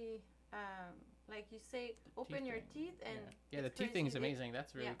 really, like you say, open your teeth and. Yeah, the teeth thing is amazing.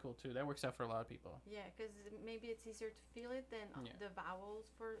 That's really cool too. That works out for a lot of people. Yeah, because maybe it's easier to feel it than the vowels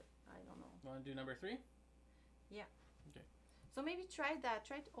for, I don't know. Want to do number 3? Yeah. Okay. So maybe try that.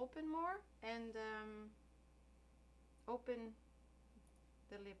 Try to open more and open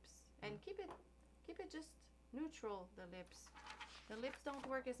the lips and keep it just neutral. The lips don't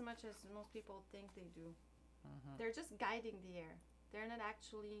work as much as most people think they do. They're just guiding the air. They're not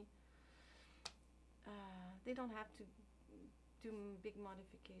actually. They don't have to do big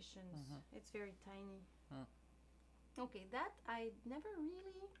modifications. It's very tiny. Okay, that I never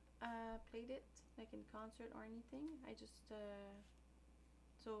really played it like in concert or anything. I just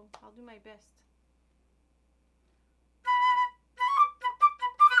so I'll do my best.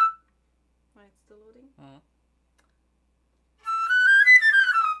 Oh, it's still loading.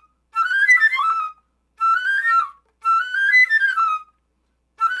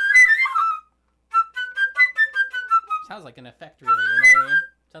 Sounds like an effect, really. You know what I mean?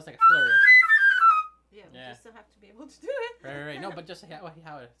 Sounds like a flourish. Yeah, we just still have to be able to do it. Right. No, but just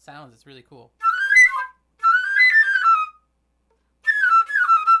how it sounds, it's really cool.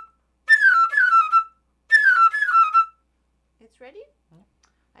 It's ready?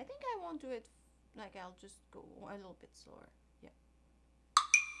 I think I won't do it like I'll just go a little bit slower. Yeah.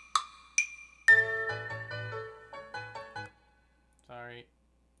 Sorry.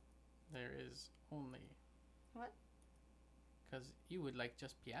 There is only... What? Because you would like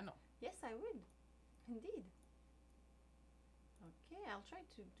just piano. Yes, I would. Indeed. Okay, I'll try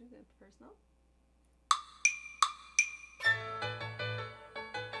to do the first note.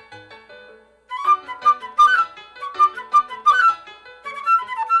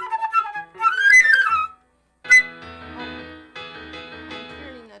 I'm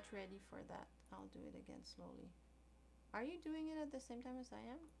clearly not ready for that. I'll do it again slowly. Are you doing it at the same time as I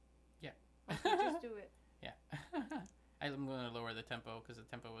am? Yeah. Okay, just do it. Yeah. I'm going to lower the tempo because the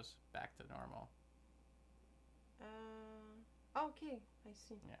tempo was back to normal. Okay, I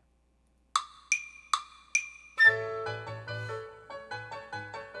see. Yeah.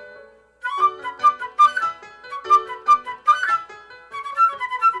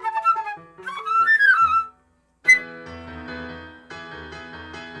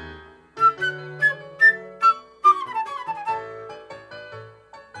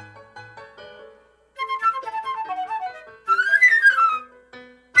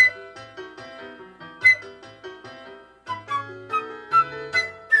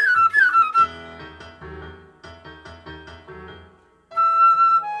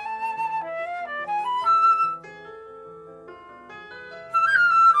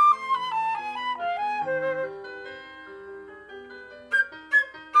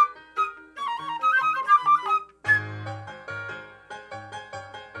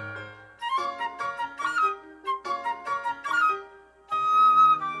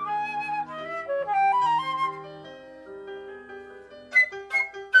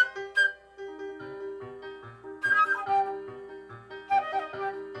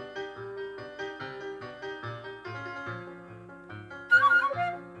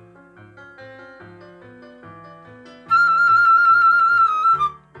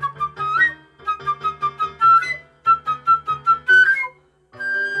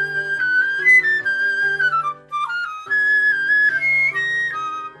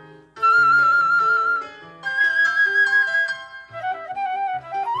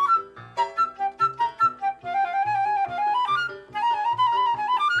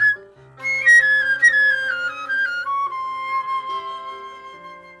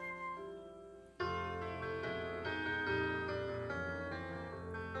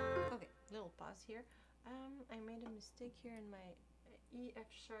 here in my E F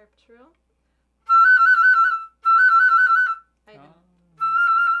sharp trill. I do.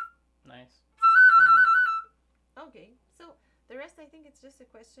 Nice. Okay, so the rest I think it's just a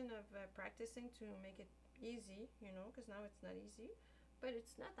question of practicing to make it easy, you know, because now it's not easy, but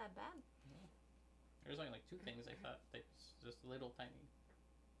it's not that bad. There's only like 2 things I thought. It's just little tiny.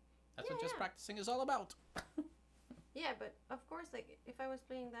 That's Yeah, what just yeah. practicing is all about. Yeah, but of course, like if I was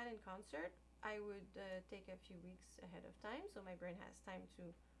playing that in concert, I would take a few weeks ahead of time, so my brain has time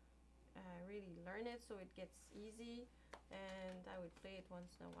to really learn it, so it gets easy, and I would play it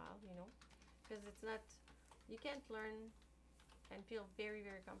once in a while, you know, because it's not, you can't learn and feel very,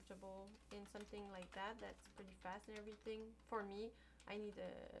 very comfortable in something like that that's pretty fast and everything. For me, I need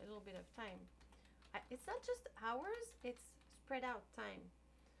a little bit of time. It's not just hours, it's spread out time.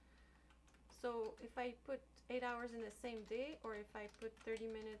 So if I put 8 hours in the same day, or if I put 30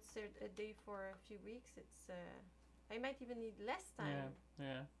 minutes a day for a few weeks, it's I might even need less time,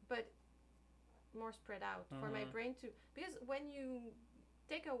 Yeah. but more spread out for my brain to, because when you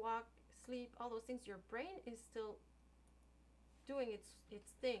take a walk, sleep, all those things, your brain is still doing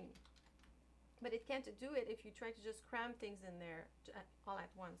its thing, but it can't do it if you try to just cram things in there all at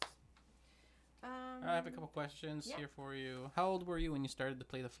once. I have a couple questions here for you. How old were you when you started to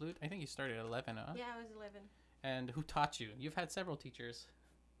play the flute? I think you started at 11, huh? Yeah, I was 11. And who taught you? You've had several teachers.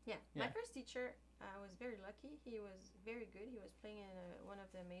 Yeah. My first teacher, I was very lucky. He was very good. He was playing in one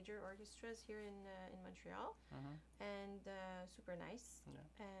of the major orchestras here in Montreal, and super nice. Yeah.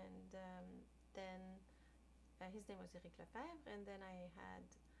 And then his name was Eric Lefebvre, and then I had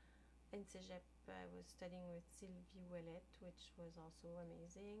in Cégep, I was studying with Sylvie Ouellet, which was also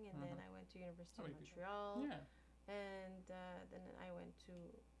amazing. And then I went to University of Montreal. Yeah. And then I went to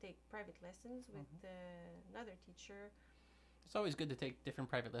take private lessons with another teacher. It's always good to take different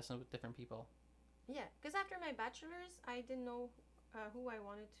private lessons with different people. Yeah, because after my bachelor's, I didn't know who I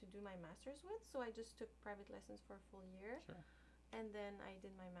wanted to do my master's with, so I just took private lessons for a full year. Sure. And then I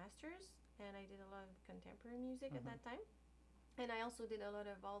did my master's, and I did a lot of contemporary music at that time. And I also did a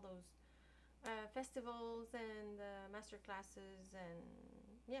lot of all those festivals and master classes, and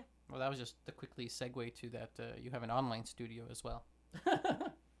yeah. Well, that was just to quickly segue to that you have an online studio as well.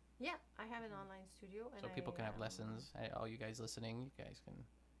 Yeah, I have an online studio. So and people can have lessons. Hey, all you guys listening, you guys can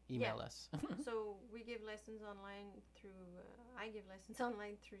email us. So we give lessons online through, I give lessons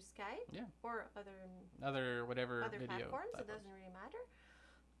online through Skype. Yeah. Or other whatever other video platforms. It doesn't really matter.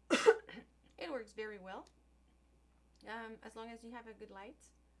 It works very well. As long as you have a good light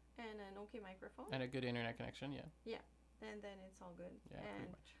and an okay microphone. And a good internet connection, yeah. Yeah, and then it's all good. Yeah, and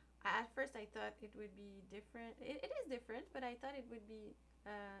pretty much. at first I thought it would be different. It is different, but I thought it would be,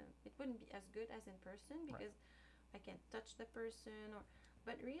 it wouldn't be as good as in person because I can't touch the person.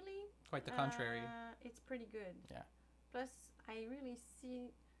 But really, quite the contrary. It's pretty good. Yeah. Plus, I really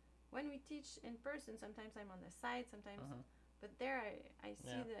see, when we teach in person, sometimes I'm on the side, sometimes, but there I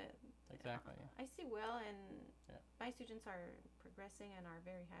see Exactly. I see well, and my students are progressing and are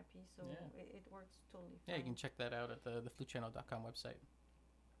very happy, so it works totally fine. Yeah, you can check that out at the flutechannel.com website.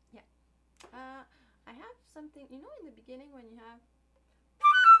 Yeah. I have something, you know, in the beginning when you have,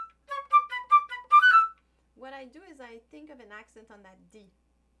 what I do is I think of an accent on that D.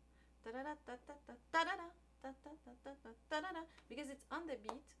 Because it's on the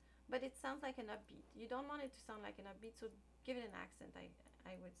beat, but it sounds like an upbeat. You don't want it to sound like an upbeat, so give it an accent, I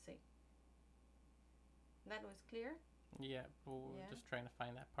would say. That was clear? Yeah, we're just trying to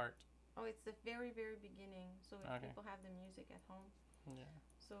find that part. Oh, it's the very, very beginning, so if people have the music at home. Yeah.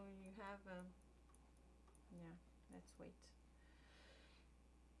 So you have, yeah, let's wait.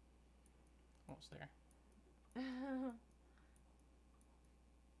 Almost there.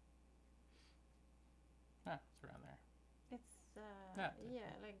 It's around there. It's,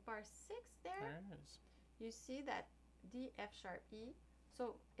 like bar 6 there. There it is. You see that D, F sharp, E.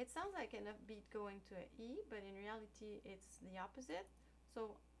 So it sounds like an upbeat going to an E, but in reality it's the opposite.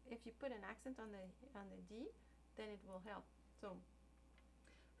 So if you put an accent on the D, then it will help. So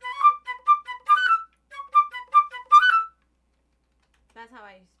that's how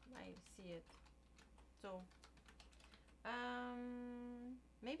I see it. So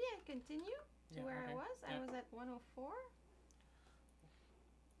maybe I continue to where I was. I was at 104.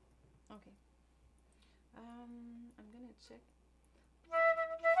 Okay. I'm gonna check.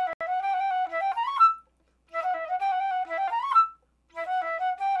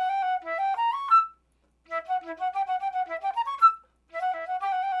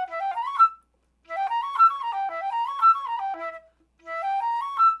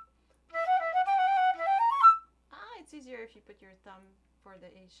 It's easier if you put your thumb for the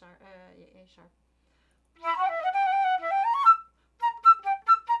A sharp. A sharp.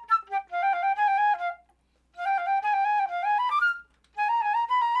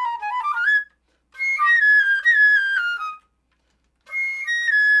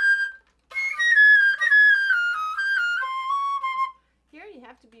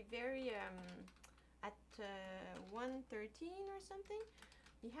 to be very at 113 or something.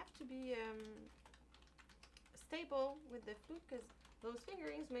 You have to be stable with the flute, because those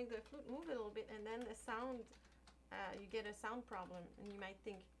fingerings make the flute move a little bit, and then the sound, you get a sound problem, and you might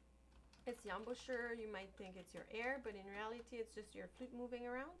think it's the embouchure, you might think it's your air, but in reality it's just your flute moving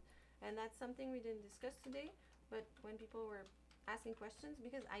around. And that's something we didn't discuss today, but when people were asking questions,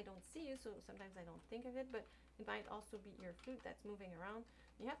 because I don't see you, so sometimes I don't think of it, but it might also be your flute that's moving around.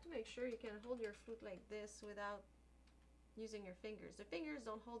 You have to make sure you can hold your flute like this without using your fingers. The fingers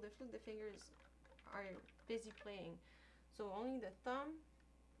don't hold the flute, the fingers are busy playing. So only the thumb,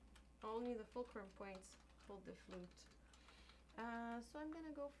 only the fulcrum points hold the flute. So I'm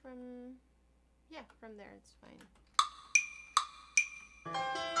gonna go from, yeah, from there, it's fine.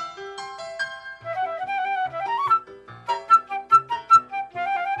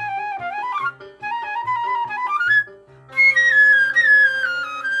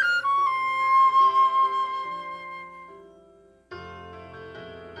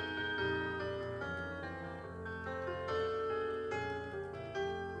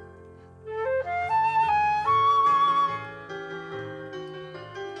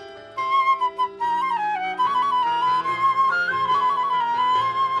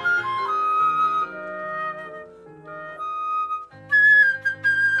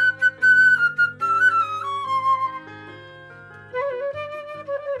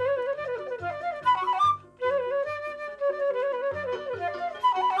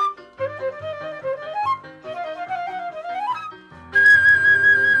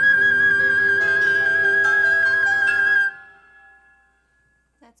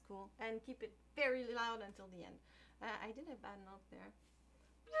 That's cool. And keep it very loud until the end. I did a bad note there.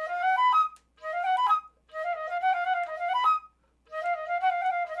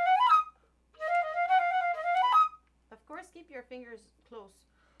 Of course, keep your fingers close.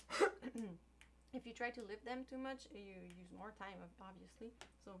 If you try to lift them too much, you use more time, obviously.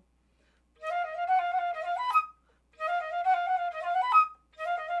 So.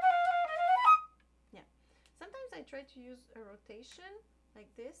 Yeah. Sometimes I try to use a rotation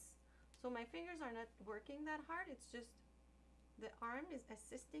like this, so my fingers are not working that hard. It's just the arm is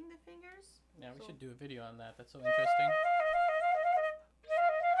assisting the fingers. Yeah, we should do a video on that. That's so interesting.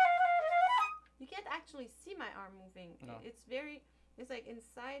 You can't actually see my arm moving. No. It's like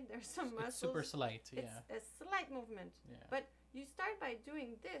inside there's some muscles. It's super slight, yeah. It's a slight movement. Yeah. But you start by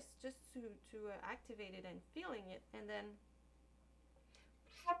doing this just to activate it and feeling it, and then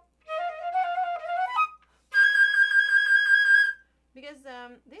because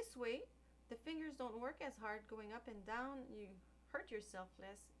this way the fingers don't work as hard going up and down. You hurt yourself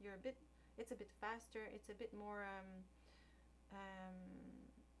less. It's a bit faster. It's a bit more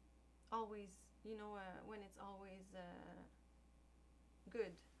always, you know, when it's always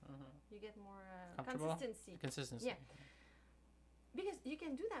good. You get more consistency. Consistency. Yeah. Because you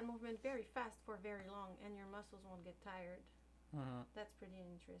can do that movement very fast for very long, and your muscles won't get tired. That's pretty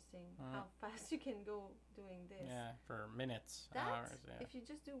interesting. How fast you can go doing this. Yeah, for minutes, hours. Yeah. If you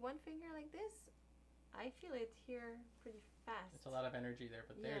just do one finger like this, I feel it here pretty fast. It's a lot of energy there,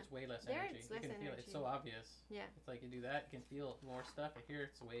 but there's way less there energy. It's you less can feel it. It's so obvious. Yeah. It's like you do that, you can feel more stuff. Here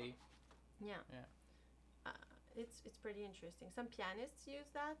it's way. Yeah. Yeah. It's pretty interesting. Some pianists use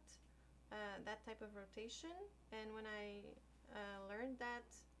that type of rotation, and when I learned that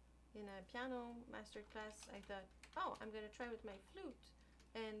in a piano master class, I thought, oh, I'm gonna try with my flute,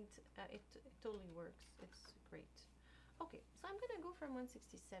 and it totally works. It's great. Okay, so I'm gonna go from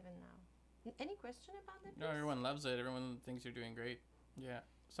 167 now. Any question about that? No, everyone loves it. Everyone thinks you're doing great. Yeah.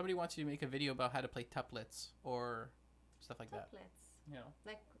 Somebody wants you to make a video about how to play tuplets or stuff like that. Tuplets. You know.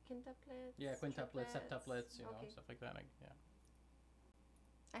 Like quintuplets. Yeah, quintuplets, septuplets, you know, Okay. stuff like that. Yeah.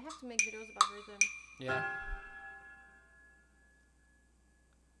 I have to make videos about rhythm. Yeah.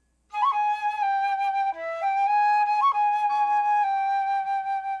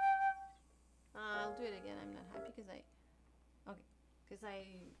 I'll do it again. I'm not happy because I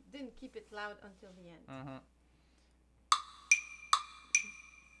didn't keep it loud until the end.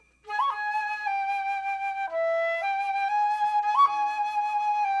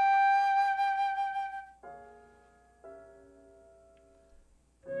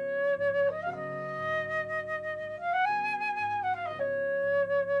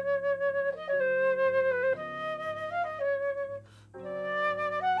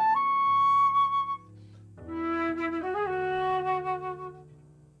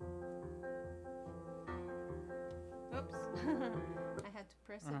 Oops. I had to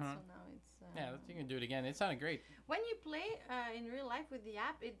press it, so now it's Yeah, you can do it again. It sounded great. When you play in real life with the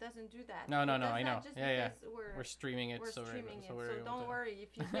app, it doesn't do that. No, It does I know. that just Yeah, because we're streaming it, we're so streaming it. so So we're able don't to... worry.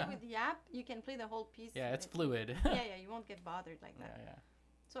 If you play with the app, you can play the whole piece. Yeah, it's fluid. Yeah, you won't get bothered like that. Yeah.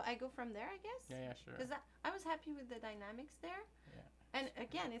 So I go from there, I guess. Yeah, sure. Because I was happy with the dynamics there. Yeah. And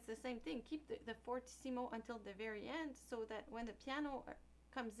again, it's the same thing. Keep the fortissimo until the very end, so that when the piano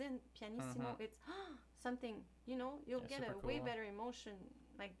comes in, pianissimo, it's something, you know, you'll get a way better emotion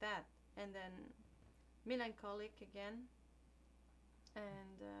like that. And then melancholic again.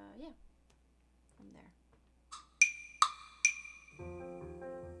 And yeah, from there.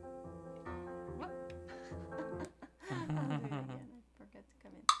 Whoop. I'll do it again. I forgot to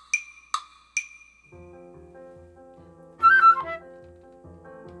come in.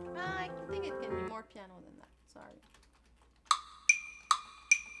 I think it can be more piano than that. Sorry.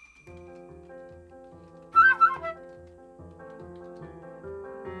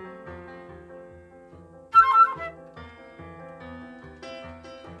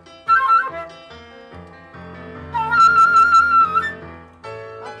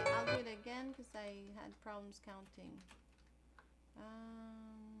 Okay, I'll do it again because I had problems counting.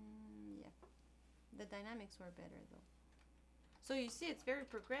 Yeah. The dynamics were better though. So you see, it's very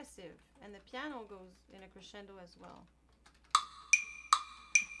progressive, and the piano goes in a crescendo as well.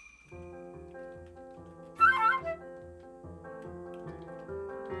 No.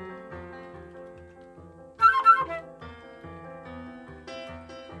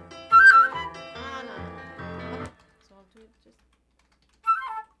 Okay, so I'll do it just...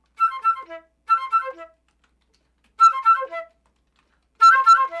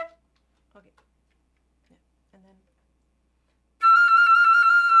 Okay. Yeah, and then...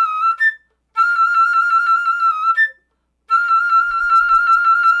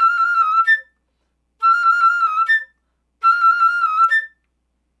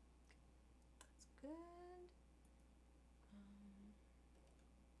 That's good.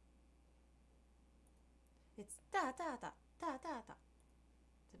 It's da da da da da da.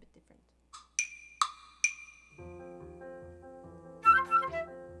 It's a bit different.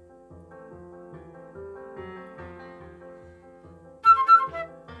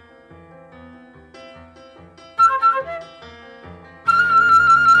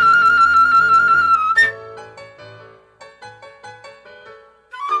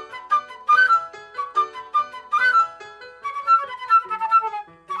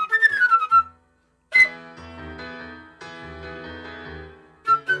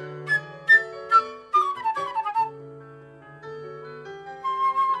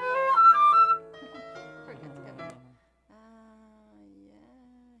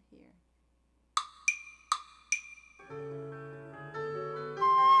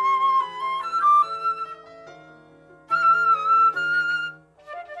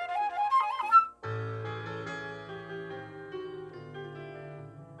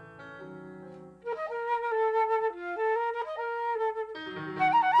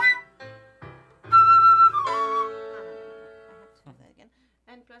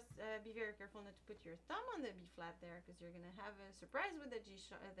 Be very careful not to put your thumb on the B flat there, because you're gonna have a surprise with the G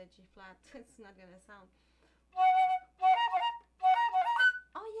flat. It's not gonna sound.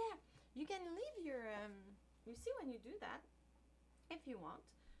 Oh yeah, you can leave your you see, when you do that, if you want,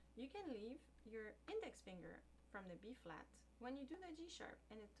 you can leave your index finger from the B flat when you do the G sharp,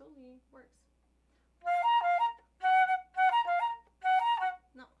 and it totally works.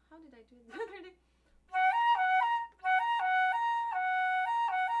 No, how did I do it the other day?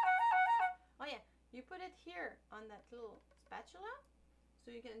 Oh yeah, you put it here on that little spatula, so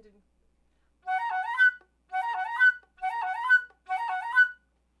you can do...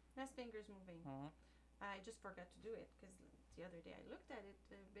 Last finger's moving. I just forgot to do it, because the other day I looked at it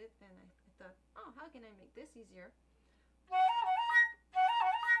a bit and I thought, oh, how can I make this easier?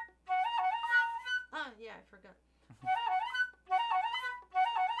 Ah, yeah, I forgot.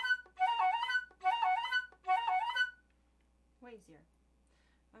 Way easier.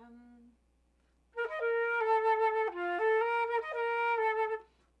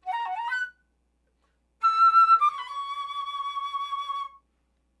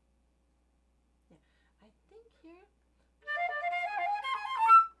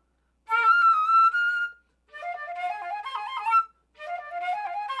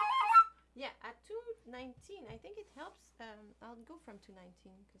 Yeah, at 219, I think it helps. I'll go from 219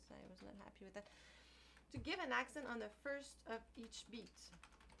 because I was not happy with that. To give an accent on the first of each beat.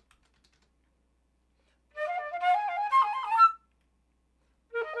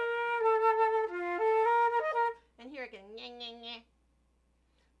 And here again, nye, nye, nye.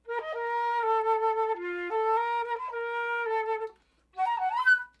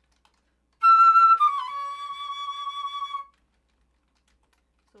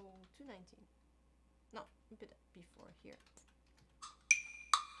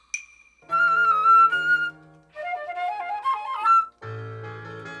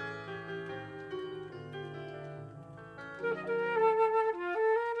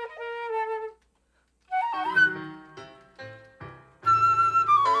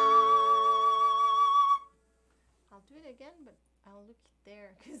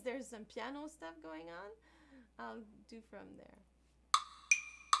 case there's some piano stuff going on, I'll do from there.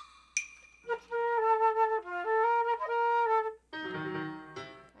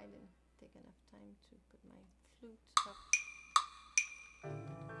 I didn't take enough time to put my flute up.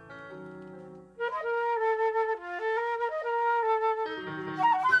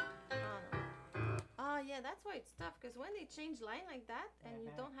 Oh yeah, that's why it's tough, because when they change line like that and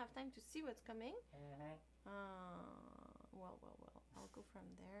you don't have time to see what's coming, well, I'll go from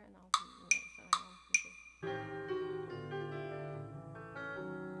there and I'll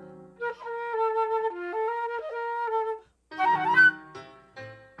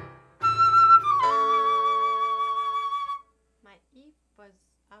my E was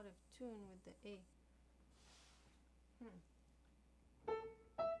out of tune with the A.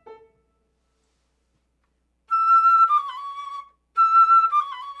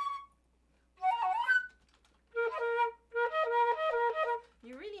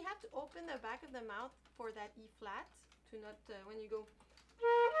 You really have to open the back of the mouth for that E flat to not, when you go.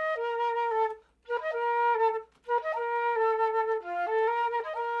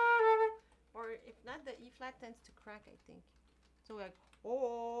 Or if not, the E flat tends to crack, I think. So like,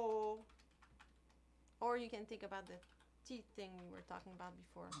 oh. Or you can think about the teeth thing we were talking about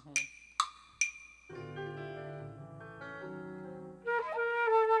before.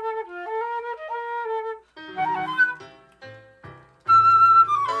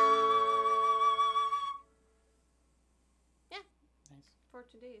 For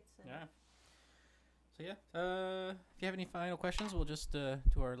today, it's yeah. So yeah, if you have any final questions, we'll just do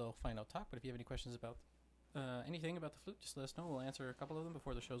our little final talk. But if you have any questions about anything about the flute, just let us know. We'll answer a couple of them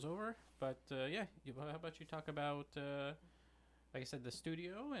before the show's over. But yeah, how about you talk about, like I said, the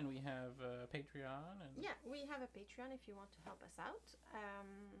studio, and we have Patreon. And yeah, we have a Patreon if you want to help us out.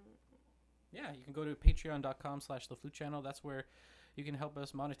 Yeah, you can go to patreon.com/theflutechannel. That's where you can help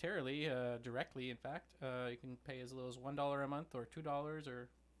us monetarily, directly, in fact. You can pay as little as $1 a month or $2 or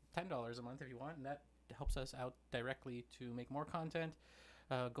 $10 a month if you want. And that helps us out directly to make more content,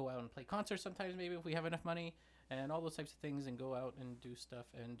 go out and play concerts sometimes maybe if we have enough money, and all those types of things, and go out and do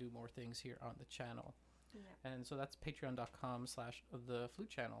stuff and do more things here on the channel. Yeah. And so that's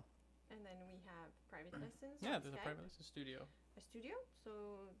patreon.com/theflutechannel. And then we have private lessons. Yeah, there's a private lesson studio. A studio,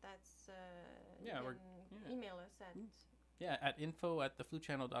 so that's email us at at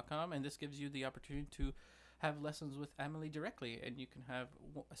info@theflutechannel.com, and this gives you the opportunity to have lessons with Amelie directly, and you can have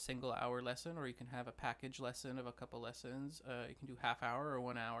a single hour lesson, or you can have a package lesson of a couple lessons. You can do half hour or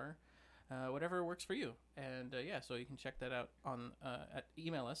 1 hour, whatever works for you. And so you can check that out on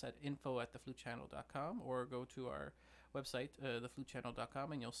email us at info@theflutechannel.com, or go to our website,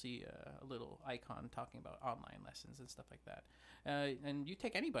 theflutechannel.com, and you'll see a little icon talking about online lessons and stuff like that. And you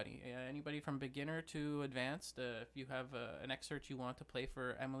take anybody from beginner to advanced. If you have an excerpt you want to play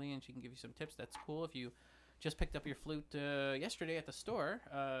for Amelie and she can give you some tips, that's cool. If you just picked up your flute yesterday at the store,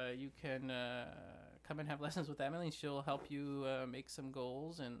 you can come and have lessons with Amelie, and she'll help you make some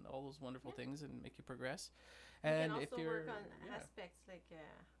goals and all those wonderful things and make you progress. And you can also if you're work on aspects like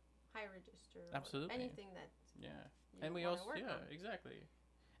high register, absolutely, or anything that and we also exactly.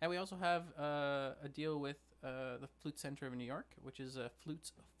 And we also have a deal with the Flute Center of New York, which is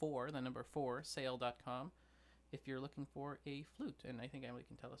flutes 4, the number 4, sale.com, if you're looking for a flute. And I think Amelie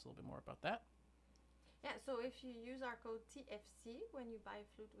can tell us a little bit more about that. Yeah, so if you use our code TFC when you buy a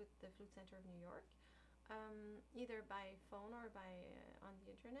flute with the Flute Center of New York, either by phone or by on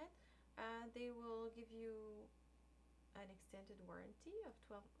the internet, they will give you an extended warranty of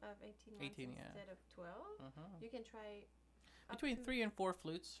 18 months instead of 12. You can try between 3 and 4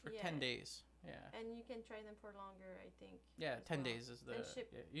 flutes for 10 days. Yeah. And you can try them for longer, I think. Yeah, 10 days is the...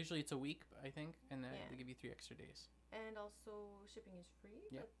 usually it's a week, I think, and then they give you 3 extra days. And also shipping is free.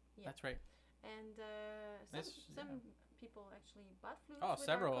 Yeah, that's right. And some people actually bought flutes. Oh, with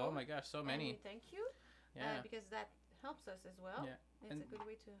several. Our code, oh my gosh, so many. And we thank you. Yeah. Because that helps us as well. Yeah. It's a good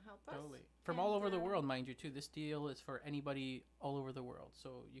way to help us. Totally. From all over the world, mind you, too. This deal is for anybody all over the world.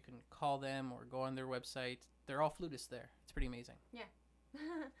 So you can call them or go on their website. They're all flutists there. It's pretty amazing. Yeah.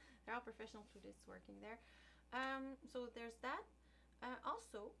 They're all professional flutists working there. So there's that.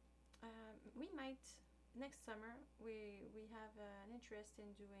 Also, we might, next summer, we have an interest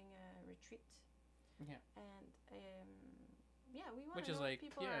in doing a retreat. Yeah. And we want to know if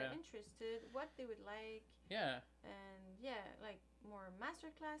people are interested, what they would like. Yeah. And like more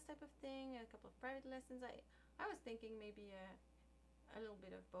masterclass type of thing, a couple of private lessons. I was thinking maybe a little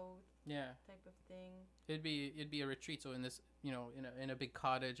bit of both. Yeah. Type of thing. It'd be a retreat, so in this, in a big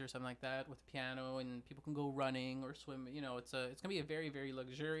cottage or something like that with a piano, and people can go running or swim. It's gonna be a very, very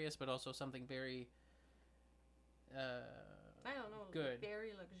luxurious, but also something very I don't know. good.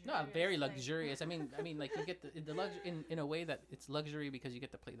 Very luxurious. Not very like- luxurious. I mean, like you get the in a way that it's luxury because you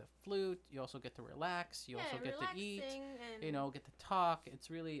get to play the flute. You also get to relax. You also get to eat. And You know, get to talk. It's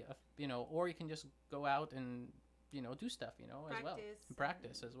really you know, or you can just go out and do stuff. As well, and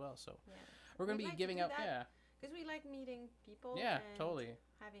practice as well. So Yeah. we're gonna We'd be like to giving do out. that. Yeah, Because we like meeting people. yeah, and totally.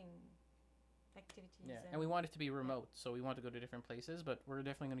 Having activities. Yeah, and we want it to be remote, so we want to go to different places. But we're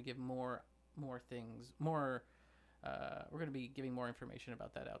definitely going to give more things, more. We're going to be giving more information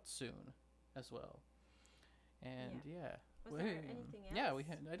about that out soon, as well. And yeah. Was there anything else? Yeah,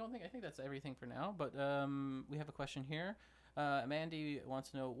 I think that's everything for now. But we have a question here. Mandy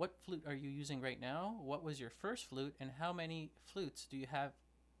wants to know, what flute are you using right now? What was your first flute, and how many flutes do you have?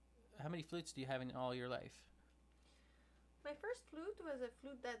 How many flutes do you have in all your life? My first flute was a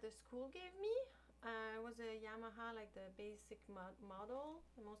flute that the school gave me. It was a Yamaha, like the basic model,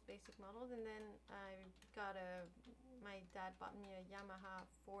 the most basic model. And then my dad bought me a Yamaha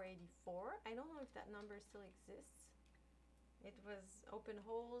 484. I don't know if that number still exists. It was open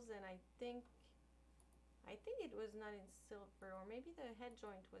holes, and I think it was not in silver, or maybe the head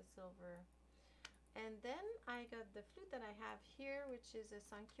joint was silver. And then I got the flute that I have here, which is a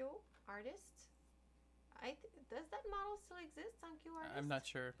Sankyo artist. Does that model still exist, Sankyo artist? I'm not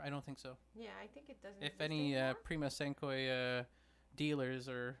sure. I don't think so. Yeah, I think it doesn't. If any Prima Senkoi dealers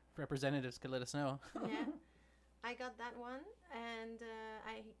or representatives could let us know. Yeah, I got that one, and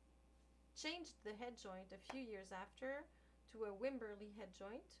I changed the head joint a few years after to a Wimberley head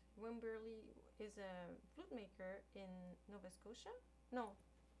joint. Wimberley is a flute maker in Nova Scotia. No,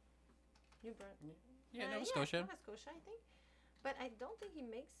 New Brunswick. Yeah, Nova Scotia. Nova Scotia, I think. But I don't think he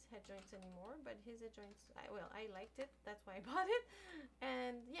makes head joints anymore. But his head joints, I liked it. That's why I bought it.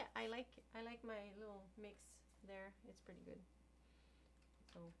 And yeah, I like my little mix there. It's pretty good.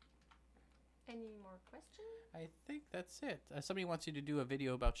 So, any more questions? I think that's it. Somebody wants you to do a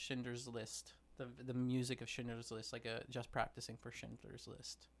video about Schindler's List, the music of Schindler's List, like just practicing for Schindler's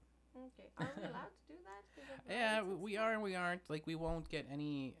List. Okay, are we allowed to do that? Yeah, we are and we aren't. Like, we won't get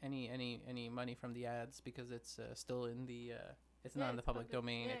any money from the ads because it's still in the. It's not in the public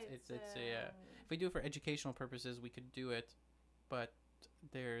domain. Yeah, it's if we do it for educational purposes, we could do it, but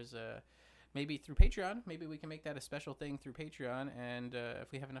there's maybe through Patreon. Maybe we can make that a special thing through Patreon, and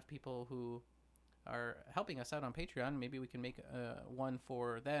if we have enough people who are helping us out on Patreon, maybe we can make one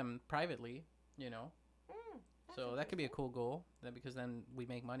for them privately. So that could be a cool goal. Because then we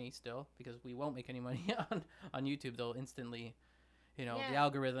make money still, because we won't make any money on YouTube. They'll instantly. The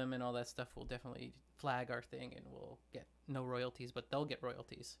algorithm and all that stuff will definitely flag our thing, and we'll get no royalties, but they'll get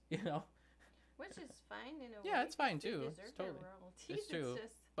royalties, Which is fine, Yeah, it's fine too. It's totally. It's true.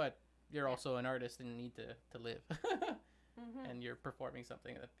 Just, but you're also an artist and need to live. mm-hmm. And you're performing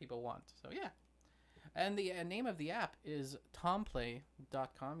something that people want. So, yeah. And the name of the app is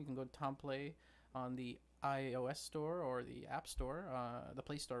TOMPLAY.com. You can go to TOMPLAY on the iOS store or the App Store, the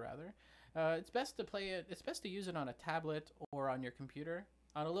Play Store rather. It's best to use it on a tablet or on your computer.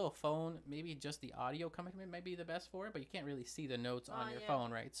 On a little phone, maybe just the audio coming from it might be the best for it, but you can't really see the notes on your phone,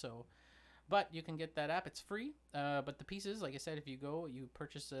 right? So, but you can get that app. It's free. But the pieces, like I said, if you go, you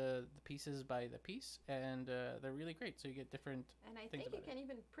purchase the pieces by the piece, and they're really great. So you get different and I things think you about can it.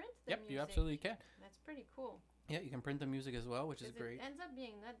 even print the Yep, music. you absolutely can. That's pretty cool. Yeah, you can print the music as well, which is great. It ends up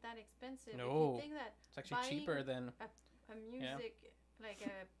being not that expensive. No. If you think that It's actually cheaper than a music, like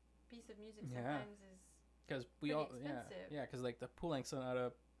a piece of music sometimes is because expensive. because like the Poulenc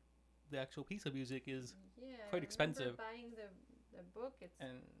Sonata, the actual piece of music is quite I expensive. Buying the book, it's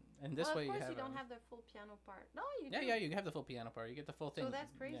and this way of course you have don't have the full piano part. No, you do. Yeah, you have the full piano part. You get the full thing. So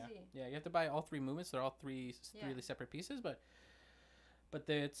that's crazy. Yeah, you have to buy all three movements. They're all three really separate pieces, but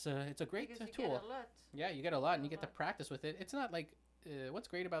it's a great because you tool. get a lot. Yeah, you get a lot, and you get to practice with it. It's not like what's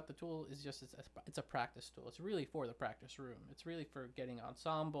great about the tool is just it's a practice tool. It's really for the practice room. It's really for getting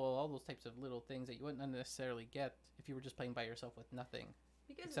ensemble, all those types of little things that you wouldn't necessarily get if you were just playing by yourself with nothing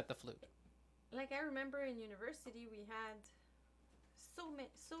except the flute. Like I remember in university we had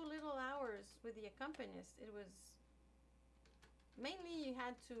so little hours with the accompanist. It was mainly you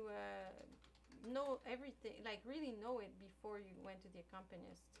had to know everything, like really know it before you went to the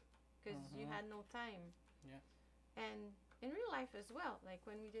accompanist, because you had no time. Yeah. And in real life as well, like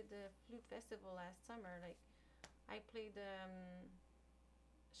when we did the flute festival last summer, like I played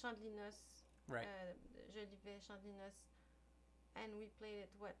Chandelinos, right? Jolivet Chandelinos, and we played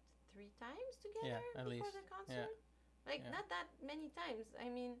it 3 times together at before least. the concert. Not that many times. I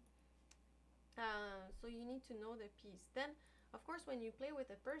mean, so you need to know the piece. Then, of course, when you play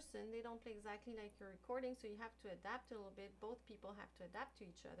with a person, they don't play exactly like your recording, so you have to adapt a little bit. Both people have to adapt to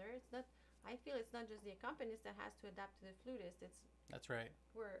each other. It's not I feel it's not just the accompanist that has to adapt to the flutist. That's right.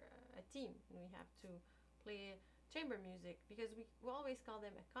 We're a team. We have to play chamber music because we always call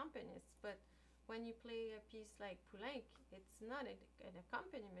them accompanists, but when you play a piece like Poulenc, it's not an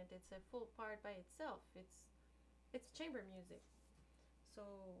accompaniment. It's a full part by itself. It's chamber music. So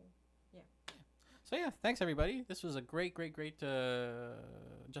yeah. So yeah, thanks everybody. This was a great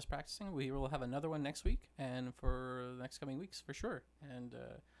just practicing. We will have another one next week and for the next coming weeks for sure. And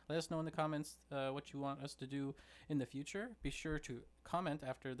let us know in the comments what you want us to do in the future. Be sure to comment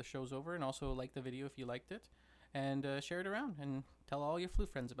after the show's over and also like the video if you liked it. And share it around and tell all your flute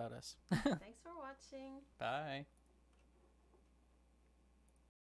friends about us. Thanks for watching. Bye.